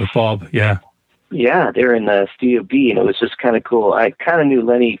room. With Bob, yeah. Yeah, they were in Studio B, and it was just kind of cool. I kind of knew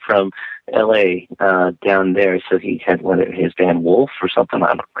Lenny from L.A. Down there, so he had his band Wolf or something. I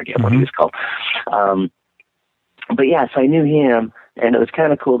don't forget what he was called. But yeah, so I knew him, and it was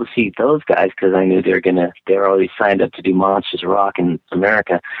kind of cool to see those guys because I knew they were already signed up to do Monsters of Rock in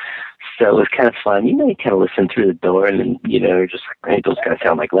America. So it was kind of fun. You kind of listen through the door, and then you're just like, hey, those guys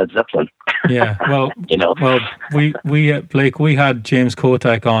sound like Led Zeppelin. Yeah, well, well, we Blake, we had James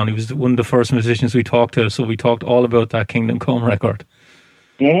Kotak on. He was one of the first musicians we talked to, so we talked all about that Kingdom Come record.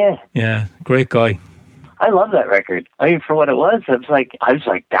 Yeah, great guy. I love that record. I mean, for what it was, I was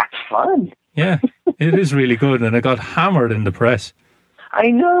like, that's fun. Yeah, it is really good, and it got hammered in the press. I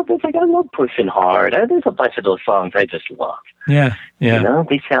know, but it's like, I love Pushing Hard. There's a bunch of those songs I just love. Yeah.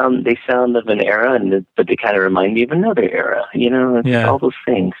 They sound of an era, but they kind of remind me of another era. All those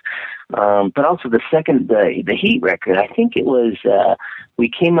things. But also the Heat record, I think it was, we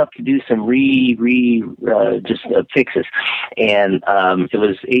came up to do some fixes, and it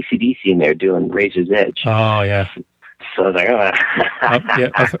was AC/DC in there doing Razor's Edge. Oh yeah. So I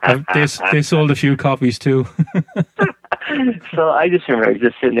was like, they sold a few copies too. So I just remember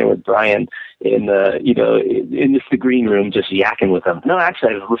just sitting there with Brian in just the green room, just yakking with him. No,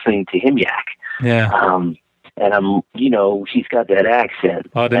 actually, I was listening to him yak. Yeah. And I'm, he's got that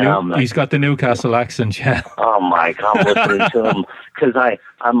accent. Oh, he's got the Newcastle accent, yeah. Oh my God, I'm listening to him because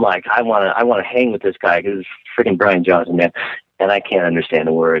I'm like, I want to hang with this guy because it's freaking Brian Johnson, man. And I can't understand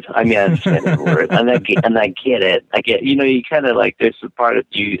a word. I mean, I understand the word, and I get it. I get, you kind of like, there's a part of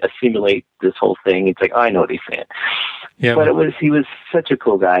you assimilate this whole thing. It's like, oh, I know what he's saying. Yeah, but he was such a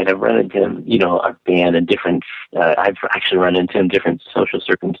cool guy, and I've run into him, our band and different. I've actually run into him in different social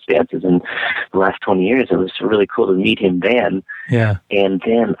circumstances in the last 20 years. It was really cool to meet him then. Yeah. And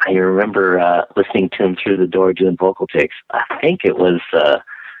then I remember listening to him through the door doing vocal takes. I think it was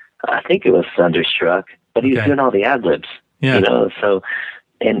Thunderstruck, but he was doing all the ad libs. Yeah. So,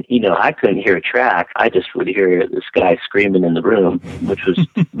 and, I couldn't hear a track. I just would hear this guy screaming in the room, which was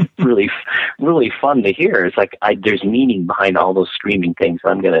really, really fun to hear. It's like, there's meaning behind all those screaming things.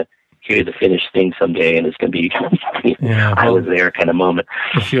 I'm going to hear the finished thing someday, and it's going to be, I was there kind of moment.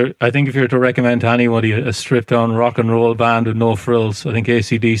 I think if you're to recommend to anybody a stripped down rock and roll band with no frills, I think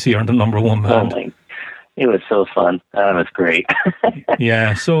AC/DC are the number one band. It was so fun. It was great.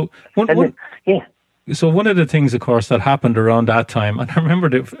 Yeah. So, So one of the things, of course, that happened around that time, and I remember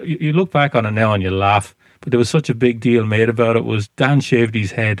you look back on it now and you laugh, but there was such a big deal made about it, was Dan shaved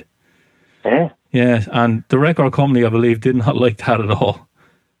his head. Yeah. Yeah, and the record company, I believe, did not like that at all.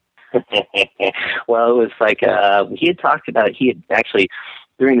 Well, it was like he had talked about it. He had actually,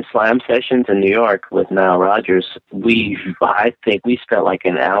 during the Slam sessions in New York with Nile Rodgers, I think we spent like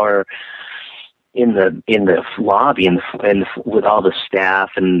an hour in the lobby and with all the staff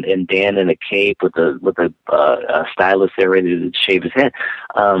and Dan in a cape with a stylist there ready to shave his head.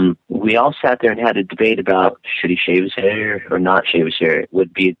 We all sat there and had a debate about should he shave his hair or not shave his hair. It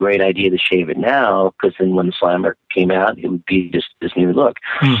would be a great idea to shave it now because then when the Slammer came out, it would be just this new look.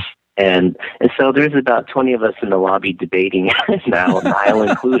 And so there's about 20 of us in the lobby debating now, Nile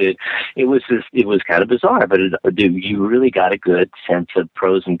included. It was kind of bizarre, but you really got a good sense of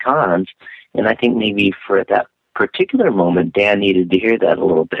pros and cons. And I think maybe for that particular moment, Dan needed to hear that a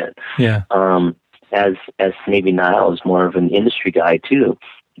little bit. Yeah. As maybe Nile is more of an industry guy too.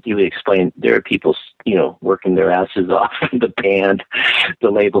 He would explain there are people, working their asses off, the band, the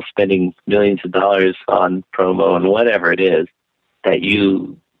label spending millions of dollars on promo and whatever it is, that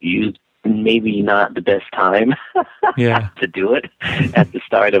you maybe not the best time to do it at the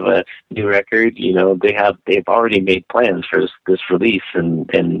start of a new record. They've already made plans for this release and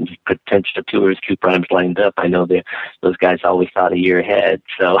potential tours, Q Prime's lined up. I know those guys always thought a year ahead.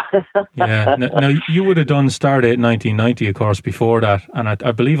 So yeah. Now you would have done Stardate 1990, of course, before that, and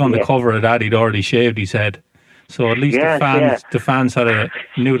I believe on the cover of that he'd already shaved his head. So at least the fans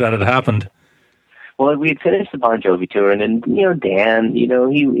knew that had happened. Well, we had finished the Bon Jovi tour, and then, Dan,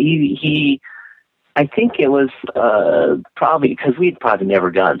 he I think it was probably because we'd probably never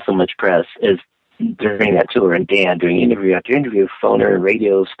gotten so much press as during that tour, and Dan doing interview after interview, phoner and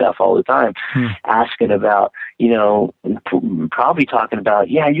radio stuff all the time, asking about, probably talking about,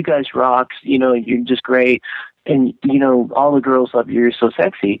 yeah, you guys rock, you're just great, and, all the girls love you, you're so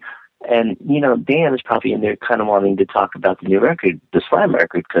sexy. And, Dan is probably in there kind of wanting to talk about the new record, the Slam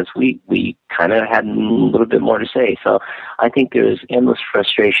record, because we kind of had a little bit more to say. So I think there was endless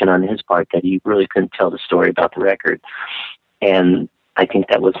frustration on his part that he really couldn't tell the story about the record. And I think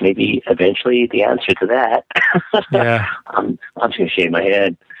that was maybe eventually the answer to that. Yeah. I'm just going to shave my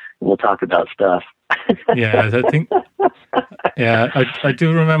head and we'll talk about stuff. Yeah, I think. Yeah, I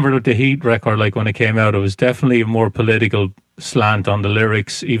do remember the Heat record, like when it came out, it was definitely a more political slant on the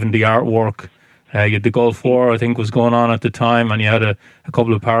lyrics, even the artwork. You had the Gulf War, I think, was going on at the time, and you had a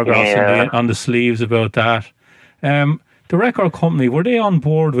couple of paragraphs on the sleeves about that. The record company, were they on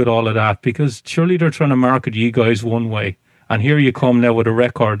board with all of that? Because surely they're trying to market you guys one way, and here you come now with a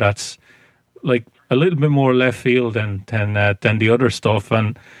record that's like a little bit more left field than the other stuff.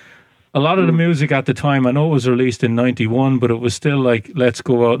 And a lot of the music at the time, I know it was released in 91, but it was still like, let's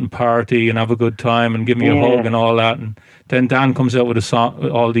go out and party and have a good time and give me a hug and all that. And then Dan comes out with a song,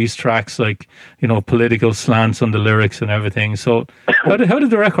 all these tracks, like, political slants on the lyrics and everything. So how did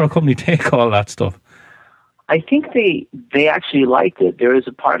the record company take all that stuff? I think they actually liked it. There was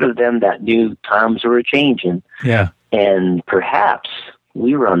a part of them that knew times were changing. Yeah. And perhaps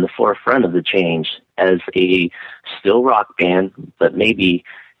we were on the forefront of the change as a still rock band, but maybe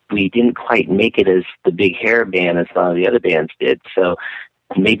we didn't quite make it as the big hair band as some of the other bands did. So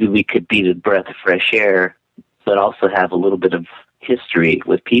maybe we could be the breath of fresh air, but also have a little bit of history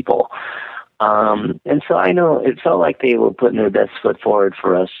with people. And so I know it felt like they were putting their best foot forward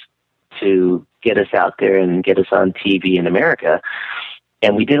for us to get us out there and get us on TV in America.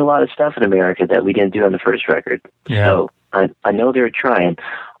 And we did a lot of stuff in America that we didn't do on the first record. Yeah. So I know they were trying.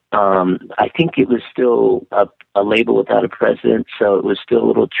 I think it was still a label without a president, so it was still a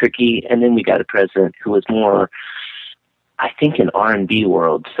little tricky. And then we got a president who was more, I think, in R&B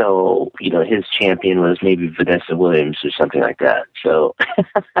world. So, you know, his champion was maybe Vanessa Williams or something like that. So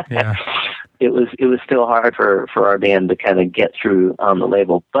Yeah. it was still hard for our band to kind of get through on the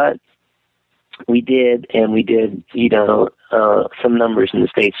label. But we did, you know, some numbers in the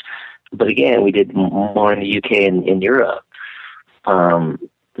States. But again, we did more in the UK and in Europe.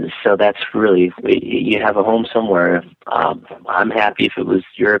 So that's really, you have a home somewhere. I'm happy if it was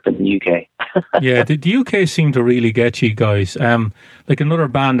Europe and the UK. Yeah, the UK seemed to really get you guys. Like another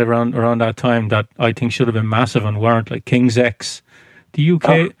band around that time that I think should have been massive and weren't, like King's X. The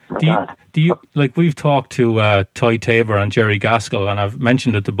UK, do you like, we've talked to Ty Tabor and Jerry Gaskell, and I've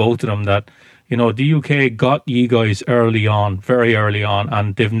mentioned it to both of them that, you know, the UK got you guys early on, very early on,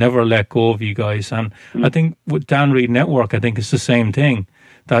 and they've never let go of you guys. And I think with Dan Reed Network, I think it's the same thing.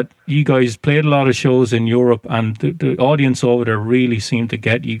 That you guys played a lot of shows in Europe, and the audience over there really seemed to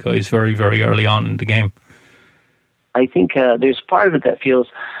get you guys very, very early on in the game. I think there's part of it that feels,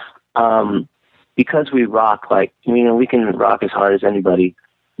 because we rock, like, you know, we can rock as hard as anybody,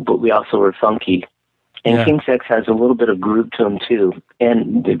 but we also were funky. And King's X has a little bit of groove to them too,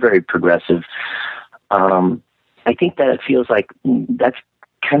 and they're very progressive. I think that it feels like that's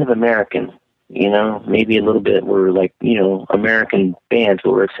kind of American. You know, maybe a little bit we're like, you know, American bands,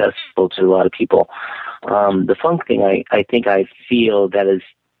 but we're accessible to a lot of people. The funk thing, I think I feel that is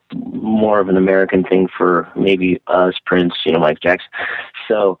more of an American thing for maybe us, Prince, you know, Mike Jackson.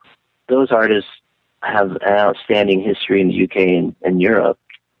 So those artists have an outstanding history in the UK and Europe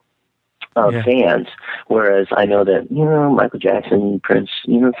of fans, whereas I know that, you know, Michael Jackson, Prince,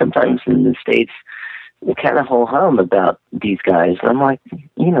 you know, sometimes in the States, they kind of ho-hum about these guys. And I'm like,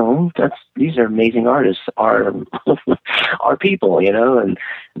 you know, these are amazing artists, our people, you know,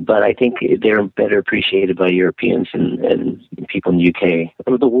 but I think they're better appreciated by Europeans and people in the UK,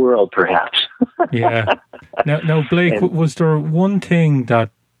 or the world, perhaps. Yeah. Now, Blake, was there one thing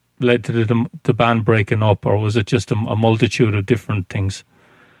that led to the band breaking up, or was it just a multitude of different things?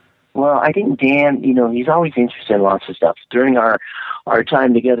 Well, I think Dan, you know, he's always interested in lots of stuff. During our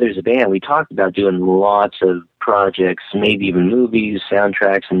time together as a band, we talked about doing lots of projects, maybe even movies,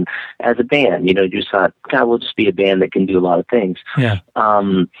 soundtracks, and as a band, you know, just thought, God, we'll just be a band that can do a lot of things. Yeah.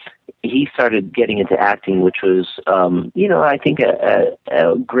 He started getting into acting, which was, you know, I think a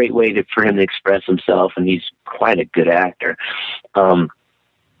great way for him to express himself, and he's quite a good actor.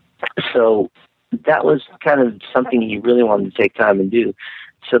 So that was kind of something he really wanted to take time and do.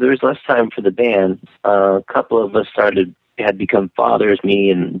 So there was less time for the band. A couple of us had become fathers, me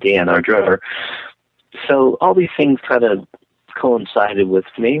and Dan, our drummer. So all these things kind of coincided with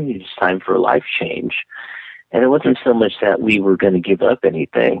maybe it's time for a life change. And it wasn't so much that we were going to give up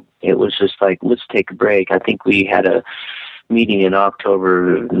anything. It was just like, let's take a break. I think we had a meeting in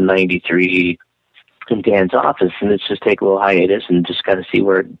October of '93 in Dan's office, and let's just take a little hiatus and just kind of see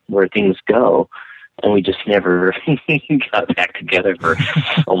where things go. And we just never got back together for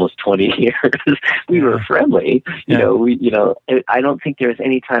almost 20 years. We were friendly, you know. I don't think there was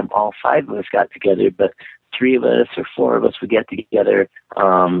any time all five of us got together, but three of us or four of us would get together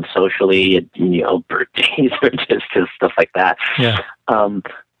socially at, you know, birthdays or just stuff like that. Yeah.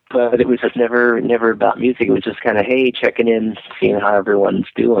 But it was just never about music. It was just kind of, hey, checking in, seeing how everyone's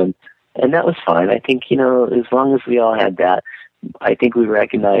doing, and that was fine. I think, you know, as long as we all had that. I think we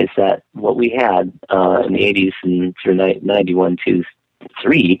recognized that what we had in the 80s and through 91, 2,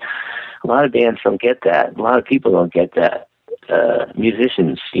 3, a lot of bands don't get that. A lot of people don't get that.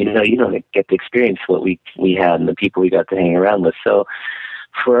 Musicians, you know, you don't get to experience what we had and the people we got to hang around with. So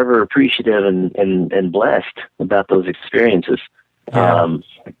forever appreciative and blessed about those experiences.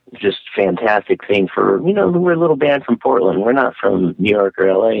 Just fantastic thing for, you know, we're a little band from Portland. We're not from New York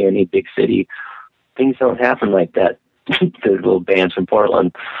or LA or any big city. Things don't happen like that. The little bands from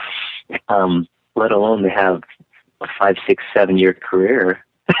Portland, let alone they have a 5, 6, 7 year career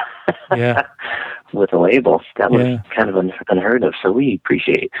with a label. That was kind of unheard of, so we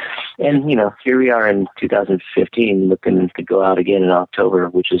appreciate it. And, you know, here we are in 2015 looking to go out again in October,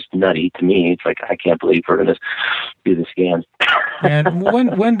 which is nutty to me. It's like, I can't believe we're going to do this again. And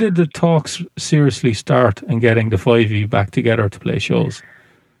when did the talks seriously start and getting the 5E back together to play shows?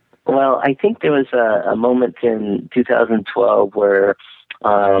 Well, I think there was a moment in 2012 where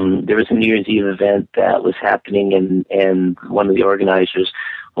there was a New Year's Eve event that was happening, and one of the organizers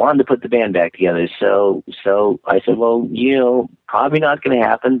wanted to put the band back together. So I said, well, you know, probably not going to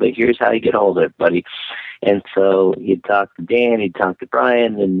happen, but here's how you get a hold of it, buddy. And so he'd talk to Dan, he'd talk to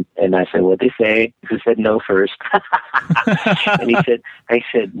Brian, and I said, what'd they say? Who said no first? And I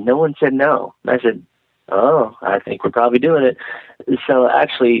said, no one said no. And I said, oh, I think we're probably doing it. So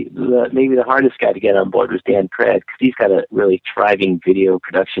actually, maybe the hardest guy to get on board was Dan Craig, because he's got a really thriving video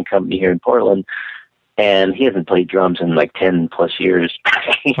production company here in Portland, and he hasn't played drums in like 10 plus years.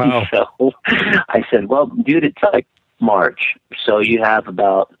 Wow. So I said, well, dude, it's like March, so you have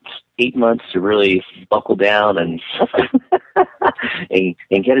about 8 months to really buckle down and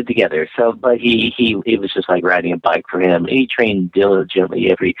and get it together. So, but it was just like riding a bike for him. He trained diligently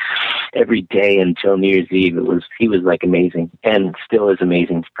every day until New Year's Eve. He was like amazing, and still is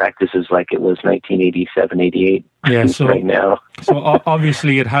amazing. Practices like it was 1987, 88. Yeah, so right now. So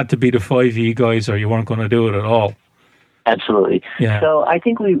obviously it had to be the 5E guys, or you weren't going to do it at all. Absolutely. Yeah. So I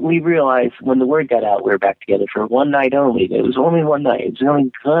think we realized when the word got out, we were back together for one night only. It was only one night. It was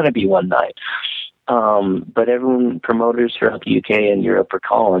only going to be one night. But promoters throughout the UK and Europe are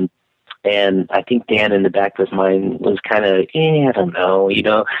calling. And I think Dan in the back of his mind was kind of, I don't know,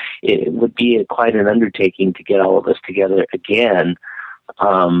 it would be quite an undertaking to get all of us together again.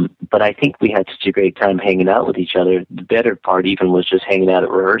 But I think we had such a great time hanging out with each other. The better part even was just hanging out at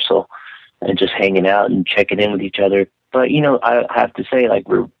rehearsal and just hanging out and checking in with each other. But, I have to say, like,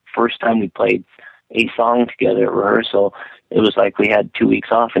 first time we played a song together at rehearsal, it was like we had 2 weeks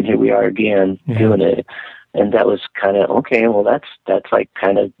off, and here we are again doing it. And that was kind of, okay, well, that's like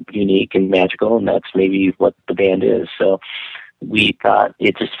kind of unique and magical, and that's maybe what the band is. So we thought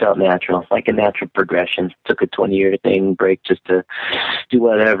it just felt natural, like a natural progression. Took a 20-year break just to do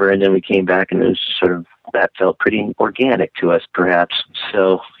whatever, and then we came back, and it was sort of, that felt pretty organic to us, perhaps.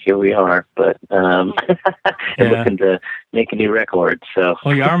 So here we are, but and looking to make a new record. So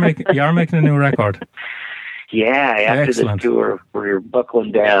you are making a new record. Yeah, after Excellent. the tour, we're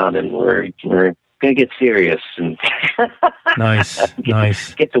buckling down, and we're gonna get serious and nice.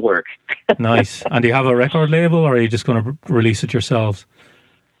 Get to work. Nice. And do you have a record label, or are you just going to release it yourselves?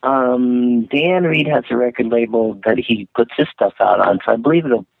 Dan Reed has a record label that he puts his stuff out on, so I believe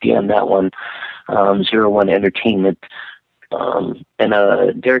it'll be on that one, 01 Entertainment. And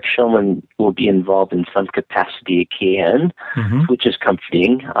Derek Shulman will be involved in some capacity again, which is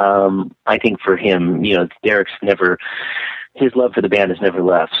comforting. I think for him, Derek's his love for the band has never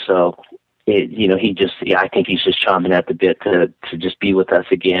left, so I think he's just chomping at the bit to just be with us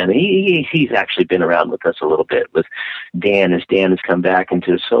again. He's actually been around with us a little bit with Dan, as Dan has come back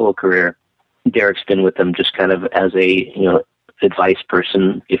into his solo career. Derek's been with them just kind of as a, advice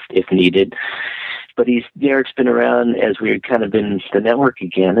person if needed. But Derek's been around as we've kind of been the network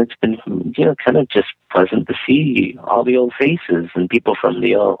again. It's been, kind of just pleasant to see all the old faces and people from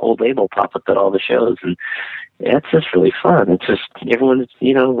the old label pop up at all the shows. And it's just really fun. It's just everyone's,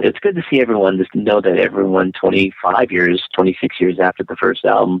 it's good to see everyone, just know that everyone 26 years after the first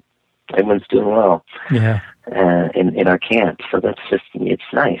album, everyone's doing well. Yeah. In our camp. So that's just, it's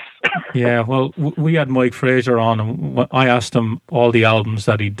nice. Yeah. Well, we had Mike Fraser on, and I asked him all the albums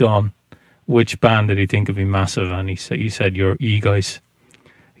that he'd done, which band did he think would be massive, and he said your E-Guys.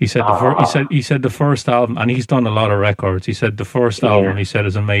 He said he said the first album, and he's done a lot of records. He said the first album, he said,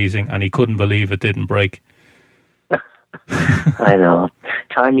 is amazing, and he couldn't believe it didn't break. I know.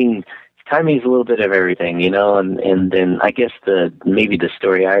 Timing is a little bit of everything, and then I guess maybe the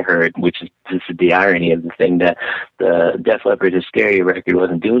story I heard, which is this is the irony of the thing, that the Def Leppard Hysteria record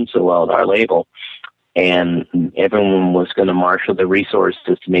wasn't doing so well at our label. And everyone was going to marshal the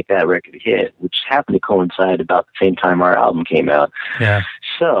resources to make that record a hit, which happened to coincide about the same time our album came out. Yeah.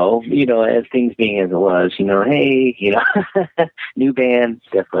 So, as things being as it was, hey, new band,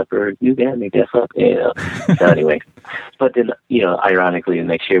 Def Leppard, new band, make Def Leppard, So anyway, but then, ironically, the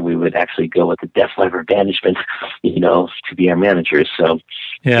next year we would actually go with the Def Leppard management, to be our managers. So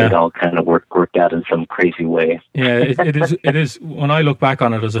it all kind of worked out in some crazy way. Yeah, it is. When I look back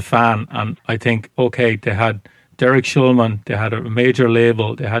on it as a fan, and I think, okay, they had Derek Shulman, they had a major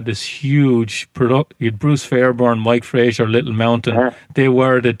label, they had this huge product. You had Bruce Fairbairn, Mike Fraser, Little Mountain. They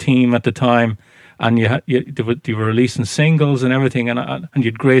were the team at the time, and they were releasing singles and everything, and you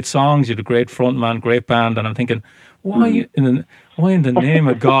had great songs, you had a great frontman, great band, and I'm thinking, why in the name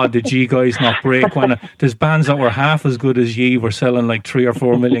of God did ye guys not break when there's bands that were half as good as ye were selling like 3 or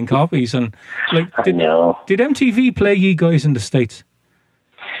 4 million copies? And did MTV play ye guys in the States?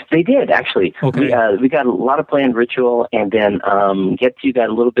 They did, actually. Okay. We got a lot of play in Ritual, and then Get You got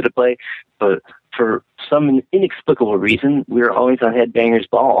a little bit of play, but for some inexplicable reason, we were always on Headbangers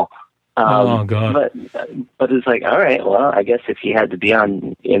Ball. Oh, God. But it's like, all right, well, I guess if you had to be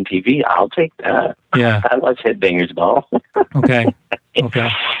on MTV, I'll take that. Yeah. I watch Headbangers Ball. Okay.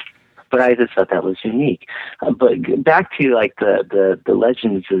 But I just thought that was unique. But back to like the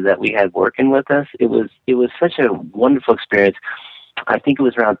legends that we had working with us, it was such a wonderful experience. I think it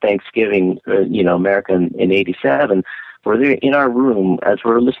was around Thanksgiving, America in '87. We're there in our room as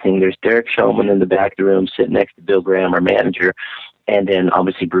we're listening. There's Derek Shulman in the back of the room sitting next to Bill Graham, our manager. And then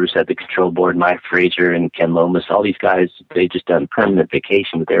obviously Bruce at the control board, Mike Frazier and Ken Lomas. All these guys, they just done permanent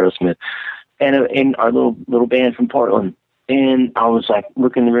vacation with Aerosmith. And in our little band from Portland. And I was like,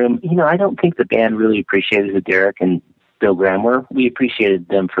 looking in the room, I don't think the band really appreciated who Derek and Bill Graham were. We appreciated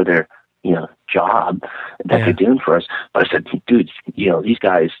them for their, job that they're doing for us. But I said, dudes, these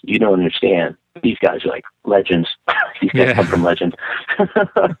guys, you don't understand. These guys are like legends. These guys come from legends.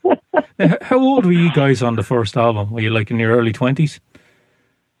 How old were you guys on the first album? Were you like in your early 20s?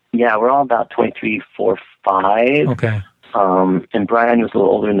 Yeah, we're all about 23, 4, 5. Okay. And Brian was a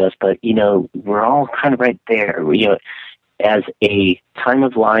little older than us, but, we're all kind of right there. As a time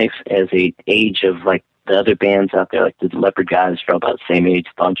of life, as a age of like the other bands out there, like the Leopard guys are all about the same age,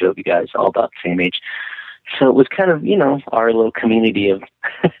 Bon Jovi guys all about the same age. So it was kind of, our little community of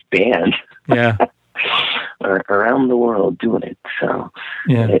bands. Yeah. Around the world doing it. So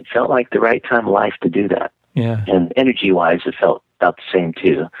it felt like the right time of life to do that. Yeah. And energy-wise, it felt about the same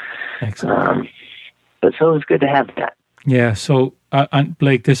too. Excellent. But so it was good to have that. Yeah. So, and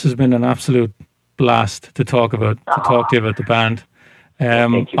Blake, this has been an absolute blast to talk to you about the band.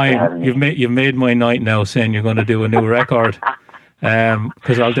 Thank you for having me. You've made my night now, saying you're going to do a new record,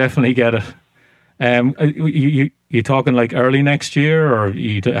 because I'll definitely get it. You talking like early next year, or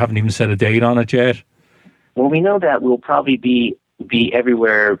you haven't even set a date on it yet? Well, we know that we'll probably be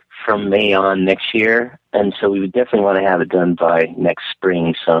everywhere from May on next year, and so we would definitely want to have it done by next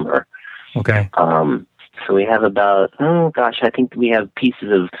spring, summer. Okay. So we have about, I think we have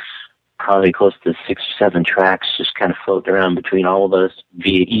pieces of probably close to 6 or 7 tracks just kind of floating around between all of us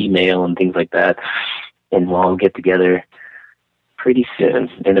via email and things like that. And we'll all get together pretty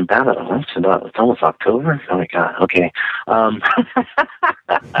soon. In about it's almost October. Oh my God. Okay.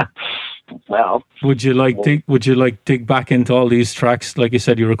 Well, would you dig back into all these tracks? Like you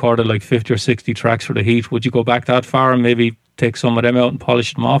said, you recorded like 50 or 60 tracks for The Heat. Would you go back that far and maybe take some of them out and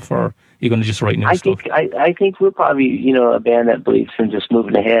polish them off, or are you going to just write new stuff? I think we're probably, a band that believes in just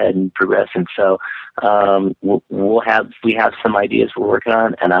moving ahead and progressing. So we have some ideas we're working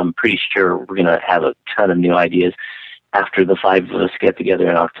on, and I'm pretty sure we're going to have a ton of new ideas after the 5 of us get together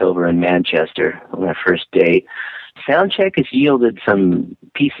in October in Manchester on our first date. Soundcheck has yielded some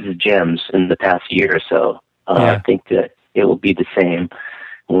pieces of gems in the past year or so. I think that it will be the same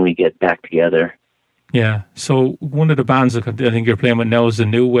when we get back together. Yeah. So one of the bands that I think you're playing with now is the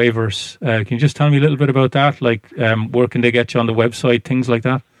New Wavers. Can you just tell me a little bit about that? Like, where can they get you on the website, things like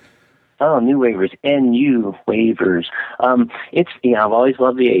that? Oh, New Wavers, NU Wavers. It's I've always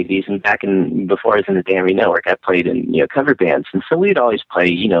loved the '80s, and before I was in the Dan Reed Network, I played in cover bands, and so we'd always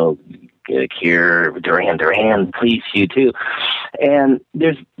play Cure, Duran, Please You too. And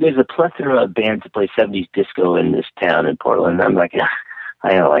there's a plethora of bands that play '70s disco in this town in Portland. I'm like,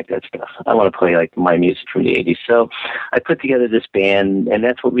 I don't like that stuff. I want to play like my music from the '80s. So I put together this band, and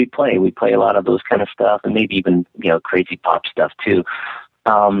that's what we play. We play a lot of those kind of stuff, and maybe even crazy pop stuff too.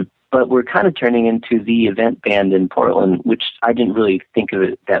 But we're kind of turning into the event band in Portland, which I didn't really think of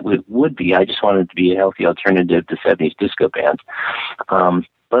it that would be. I just wanted it to be a healthy alternative to '70s disco bands.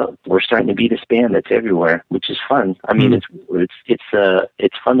 But we're starting to be this band that's everywhere, which is fun. I mean,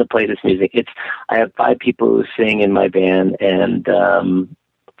 it's fun to play this music. I have 5 people who sing in my band, and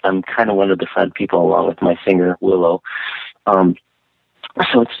I'm kind of one of the front people along with my singer Willow.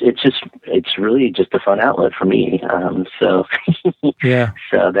 So it's really just a fun outlet for me. So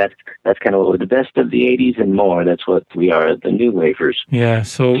that's kind of what we're, the best of the '80s and more. That's what we are, the New Wavers. Yeah.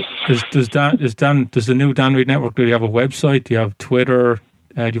 So does the new Dan Reed Network? Do you have a website? Do you have Twitter?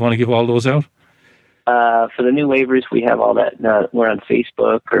 Do you want to give all those out? For the New Wavers, we have all that. We're on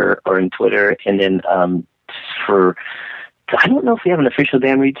Facebook or on Twitter, and then I don't know if we have an official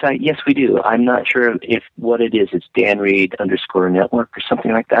Dan Reed site. Yes, we do. I'm not sure if what it is. It's Dan Reed _network or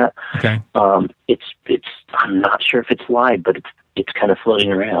something like that. Okay. It's. I'm not sure if it's live, but it's kind of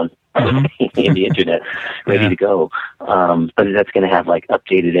floating around in the internet, ready to go. But that's going to have like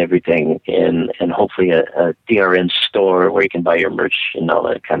updated everything and hopefully a DRN store where you can buy your merch and all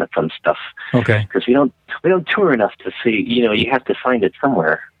that kind of fun stuff. Okay. Because we don't tour enough to see. You have to find it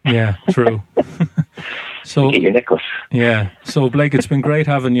somewhere. Yeah, true. So get your necklace. Yeah. So Blake, it's been great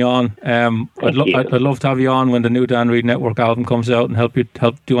having you on. I'd love to have you on when the new Dan Reed Network album comes out and help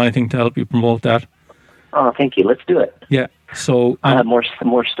do anything to help you promote that. Oh, thank you. Let's do it. Yeah. So I have more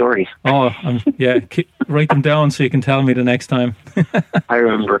stories. Oh, write them down so you can tell me the next time. I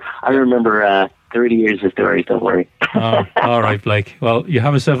remember 30 years of stories. Don't worry. All right, Blake. Well, you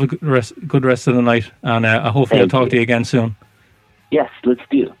have yourself a good rest of the night, and hopefully I'll talk to you again soon. Yes, let's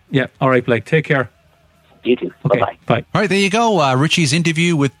do. Yeah. All right, Blake. Take care. You too. Okay, Bye-bye. Bye. All right, there you go. Richie's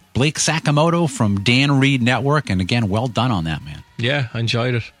interview with Blake Sakamoto from Dan Reed Network. And again, well done on that, man. Yeah, I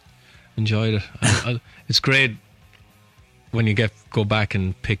enjoyed it. It's great when you go back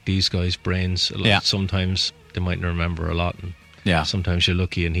and pick these guys' brains. Sometimes they mightn't remember a lot, and sometimes you're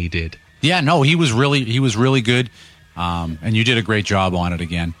lucky, and he did. Yeah, no, he was really good, and you did a great job on it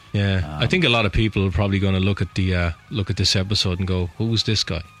again. Yeah, I think a lot of people are probably going to look at this episode and go, "Who's this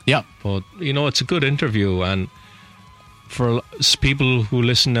guy?" Yeah, but it's a good interview, and for people who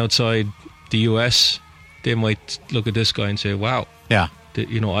listen outside the US, they might look at this guy and say, "Wow, yeah,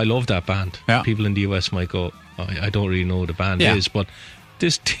 I love that band." Yeah. People in the US might go, I don't really know who the band is, but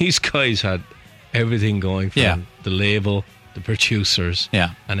these guys had everything going for them. The label, the producers,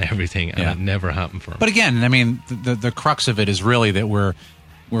 and everything, and it never happened for them. But again, I mean, the crux of it is really that we're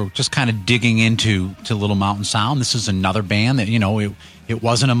just kind of digging into Little Mountain Sound. This is another band that, it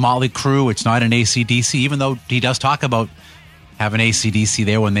wasn't a Motley Crue, it's not an AC/DC, even though he does talk about having AC/DC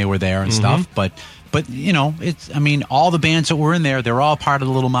there when they were there and stuff, but it's, I mean, all the bands that were in there, they're all part of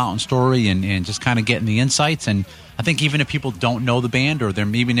the Little Mountain story, and just kind of getting the insights. And I think even if people don't know the band, or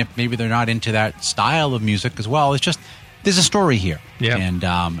maybe they're not into that style of music as well, it's just, there's a story here. Yeah. And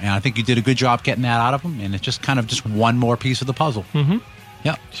I think you did a good job getting that out of them, and it's just kind of just one more piece of the puzzle. Mm-hmm.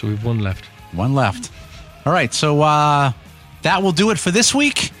 Yeah. So we've one left. All right. So that will do it for this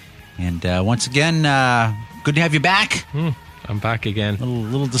week. And once again, good to have you back. I'm back again. A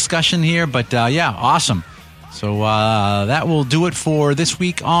little discussion here, but awesome. So that will do it for this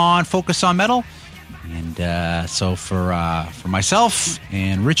week on Focus on Metal. And so for myself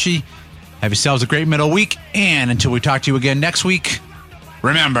and Richie, have yourselves a great metal week. And until we talk to you again next week,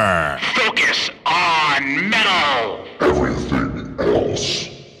 remember, focus on metal. Everything else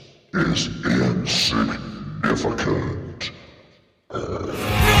is insignificant.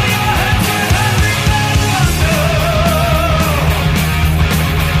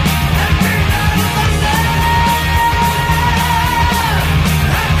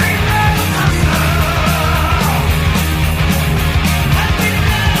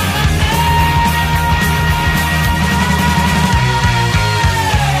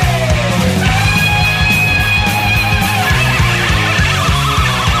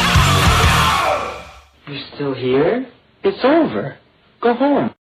 You're still here? It's over. Go home.